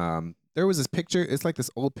 There was this picture, it's like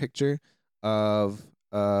this old picture of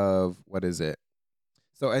what is it?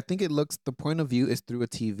 So I think the point of view is through a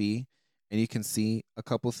TV and you can see a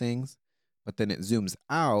couple things, but then it zooms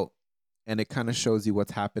out and it kind of shows you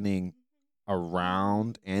what's happening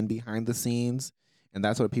around and behind the scenes. And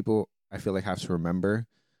that's what people, I feel like, have to remember.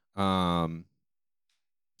 And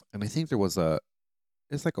I think there was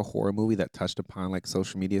it's like a horror movie that touched upon like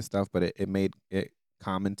social media stuff, but it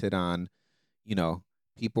commented on,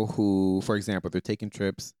 people who, for example, they're taking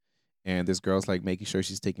trips and this girl's like making sure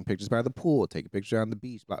she's taking pictures by the pool, taking a picture on the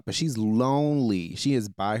beach, but she's lonely. She is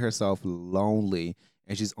by herself, lonely,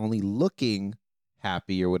 and she's only looking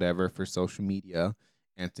happy or whatever for social media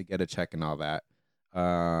and to get a check and all that.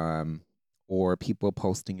 Or people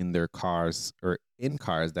posting in their cars or in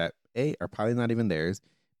cars that A, are probably not even theirs.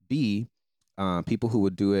 B, people who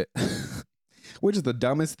would do it, which is the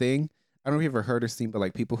dumbest thing. I don't know if you've ever heard or seen, but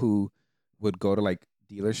like people who would go to like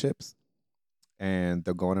dealerships and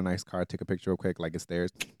they'll go in a nice car, take a picture real quick, like it's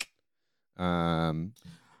theirs. I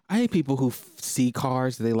hate people who see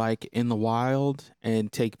cars they like in the wild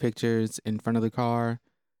and take pictures in front of the car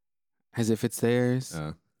as if it's theirs.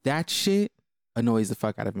 That shit annoys the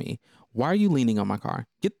fuck out of me. Why are you leaning on my car?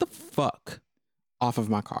 Get the fuck off of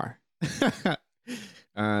my car.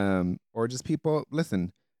 Or just people,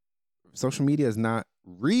 listen, social media is not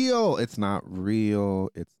real. It's not real.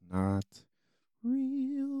 It's not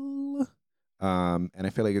real. And I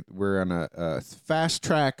feel like we're on a fast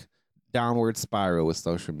track downward spiral with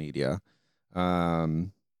social media.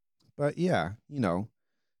 But yeah, you know,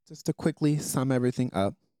 just to quickly sum everything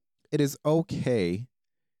up, it is okay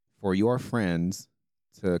for your friends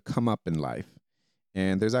to come up in life.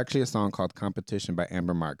 And there's actually a song called Competition by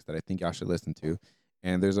Amber Marks that I think y'all should listen to.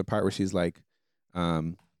 And there's a part where she's like,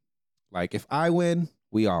 if I win,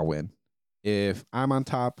 we all win. If I'm on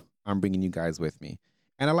top, I'm bringing you guys with me.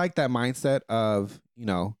 And I like that mindset of, you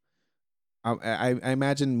know, I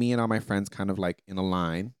imagine me and all my friends kind of like in a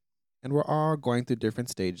line, and we're all going through different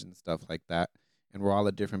stages and stuff like that. And we're all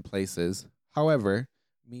at different places. However,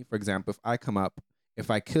 me, for example, if I come up, if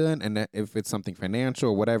I could, and if it's something financial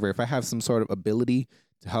or whatever, if I have some sort of ability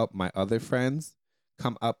to help my other friends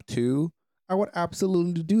come up too, I would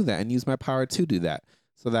absolutely do that and use my power to do that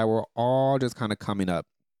so that we're all just kind of coming up.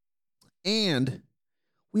 And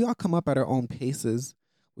we all come up at our own paces.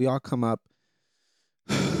 We all come up.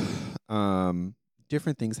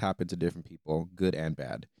 Different things happen to different people, good and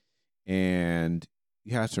bad. And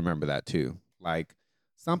you have to remember that too. Like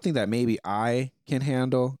something that maybe I can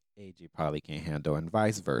handle, AJ probably can't handle, and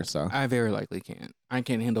vice versa. I very likely can't. I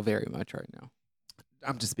can't handle very much right now.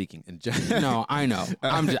 I'm just speaking in general. No, I know.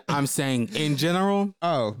 I'm saying in general.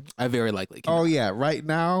 Oh, I very likely can't. Oh yeah. Right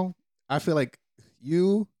now, I feel like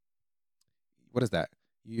you. What is that?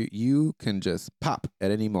 You can just pop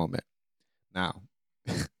at any moment. Now,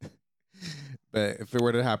 but if it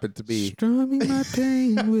were to happen to me, strumming my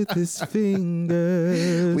pain with his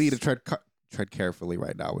fingers. We need to tread carefully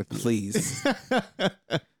right now with you. Please.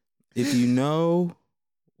 If you know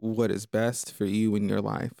what is best for you in your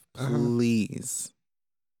life, please.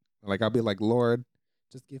 Like I'll be like, Lord,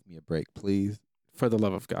 just give me a break, please. For the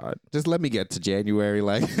love of God. Just let me get to January.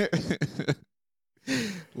 Like,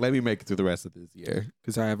 let me make it through the rest of this year.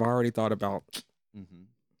 Because I have already thought about. Mm-hmm.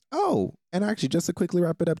 Oh, and actually, just to quickly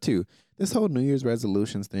wrap it up too, this whole New Year's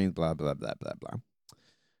resolutions thing, blah, blah, blah, blah,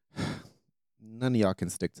 blah. None of y'all can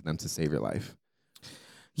stick to them to save your life.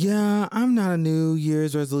 Yeah, I'm not a New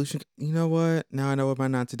Year's resolution. You know what? Now I know what my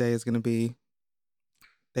not today is going to be.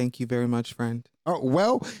 Thank you very much, friend. Oh,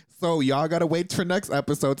 well, so y'all got to wait for next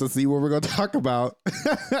episode to see what we're going to talk about.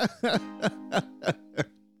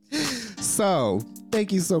 So,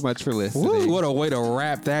 thank you so much for listening. Woo, what a way to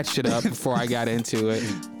wrap that shit up before I got into it.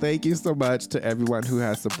 Thank you so much to everyone who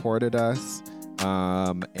has supported us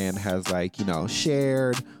and has, like, you know,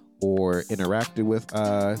 shared or interacted with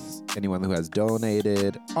us, anyone who has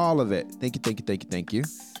donated, all of it. Thank you, thank you, thank you, thank you.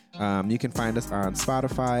 You can find us on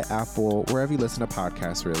Spotify, Apple, wherever you listen to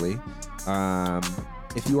podcasts, really.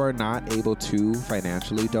 If you are not able to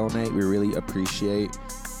financially donate, we really appreciate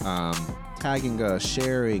tagging us,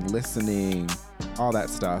 sharing, listening, all that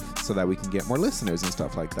stuff so that we can get more listeners and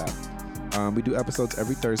stuff like that. We do episodes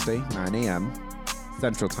every Thursday, 9 a.m.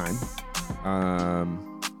 Central Time.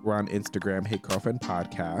 We're on Instagram, Hey Girlfriend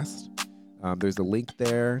Podcast. There's a link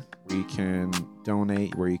there where you can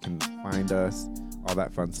donate, where you can find us, all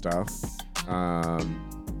that fun stuff.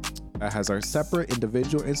 That has our separate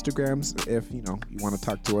individual Instagrams if, you know, you want to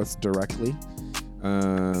talk to us directly.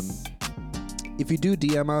 If you do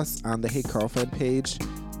DM us on the Hey Girlfriend page,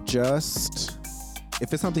 just,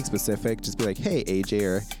 if it's something specific, just be like, hey AJ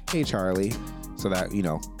or hey Charlie, so that, you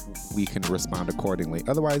know, we can respond accordingly.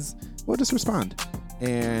 Otherwise, we'll just respond.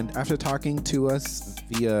 And after talking to us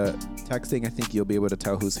via texting, I think you'll be able to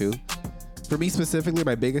tell who's who. For me specifically,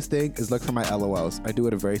 my biggest thing is look for my LOLs. I do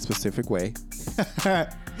it a very specific way.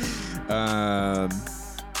 But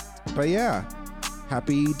yeah,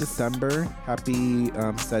 happy December. Happy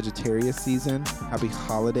Sagittarius season. Happy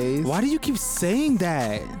holidays. Why do you keep saying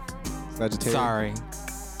that? Sagittarius. Sorry.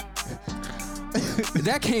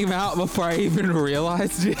 That came out before I even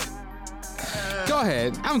realized it. Go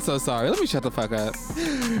ahead. I'm so sorry. Let me shut the fuck up.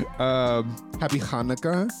 Happy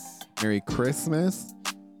Hanukkah. Merry Christmas.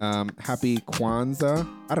 Happy Kwanzaa.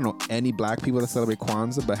 I don't know any black people that celebrate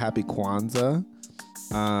Kwanzaa, but happy Kwanzaa.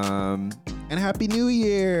 And Happy New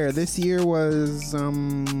Year. This year was,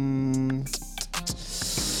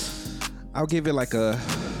 I'll give it like a...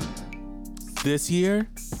 This year,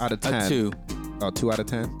 out of 10. a 2. Oh, 2 out of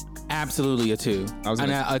 10? Absolutely a 2.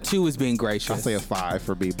 A 2 is being gracious. I'll say a 5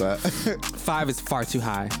 for me, but... 5 is far too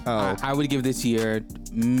high. Oh. I would give this year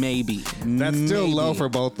maybe. That's still low for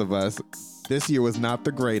both of us. This year was not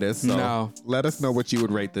the greatest, so No. let us know what you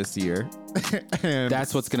would rate this year. And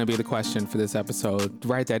That's what's going to be the question for this episode.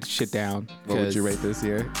 Write that shit down. what would you 'cause rate this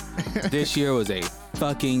year? This year was a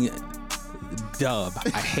fucking dub.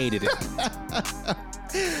 I hated it.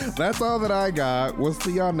 That's all that I got. We'll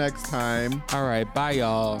see y'all next time. All right. Bye,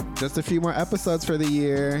 y'all. Just a few more episodes for the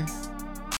year.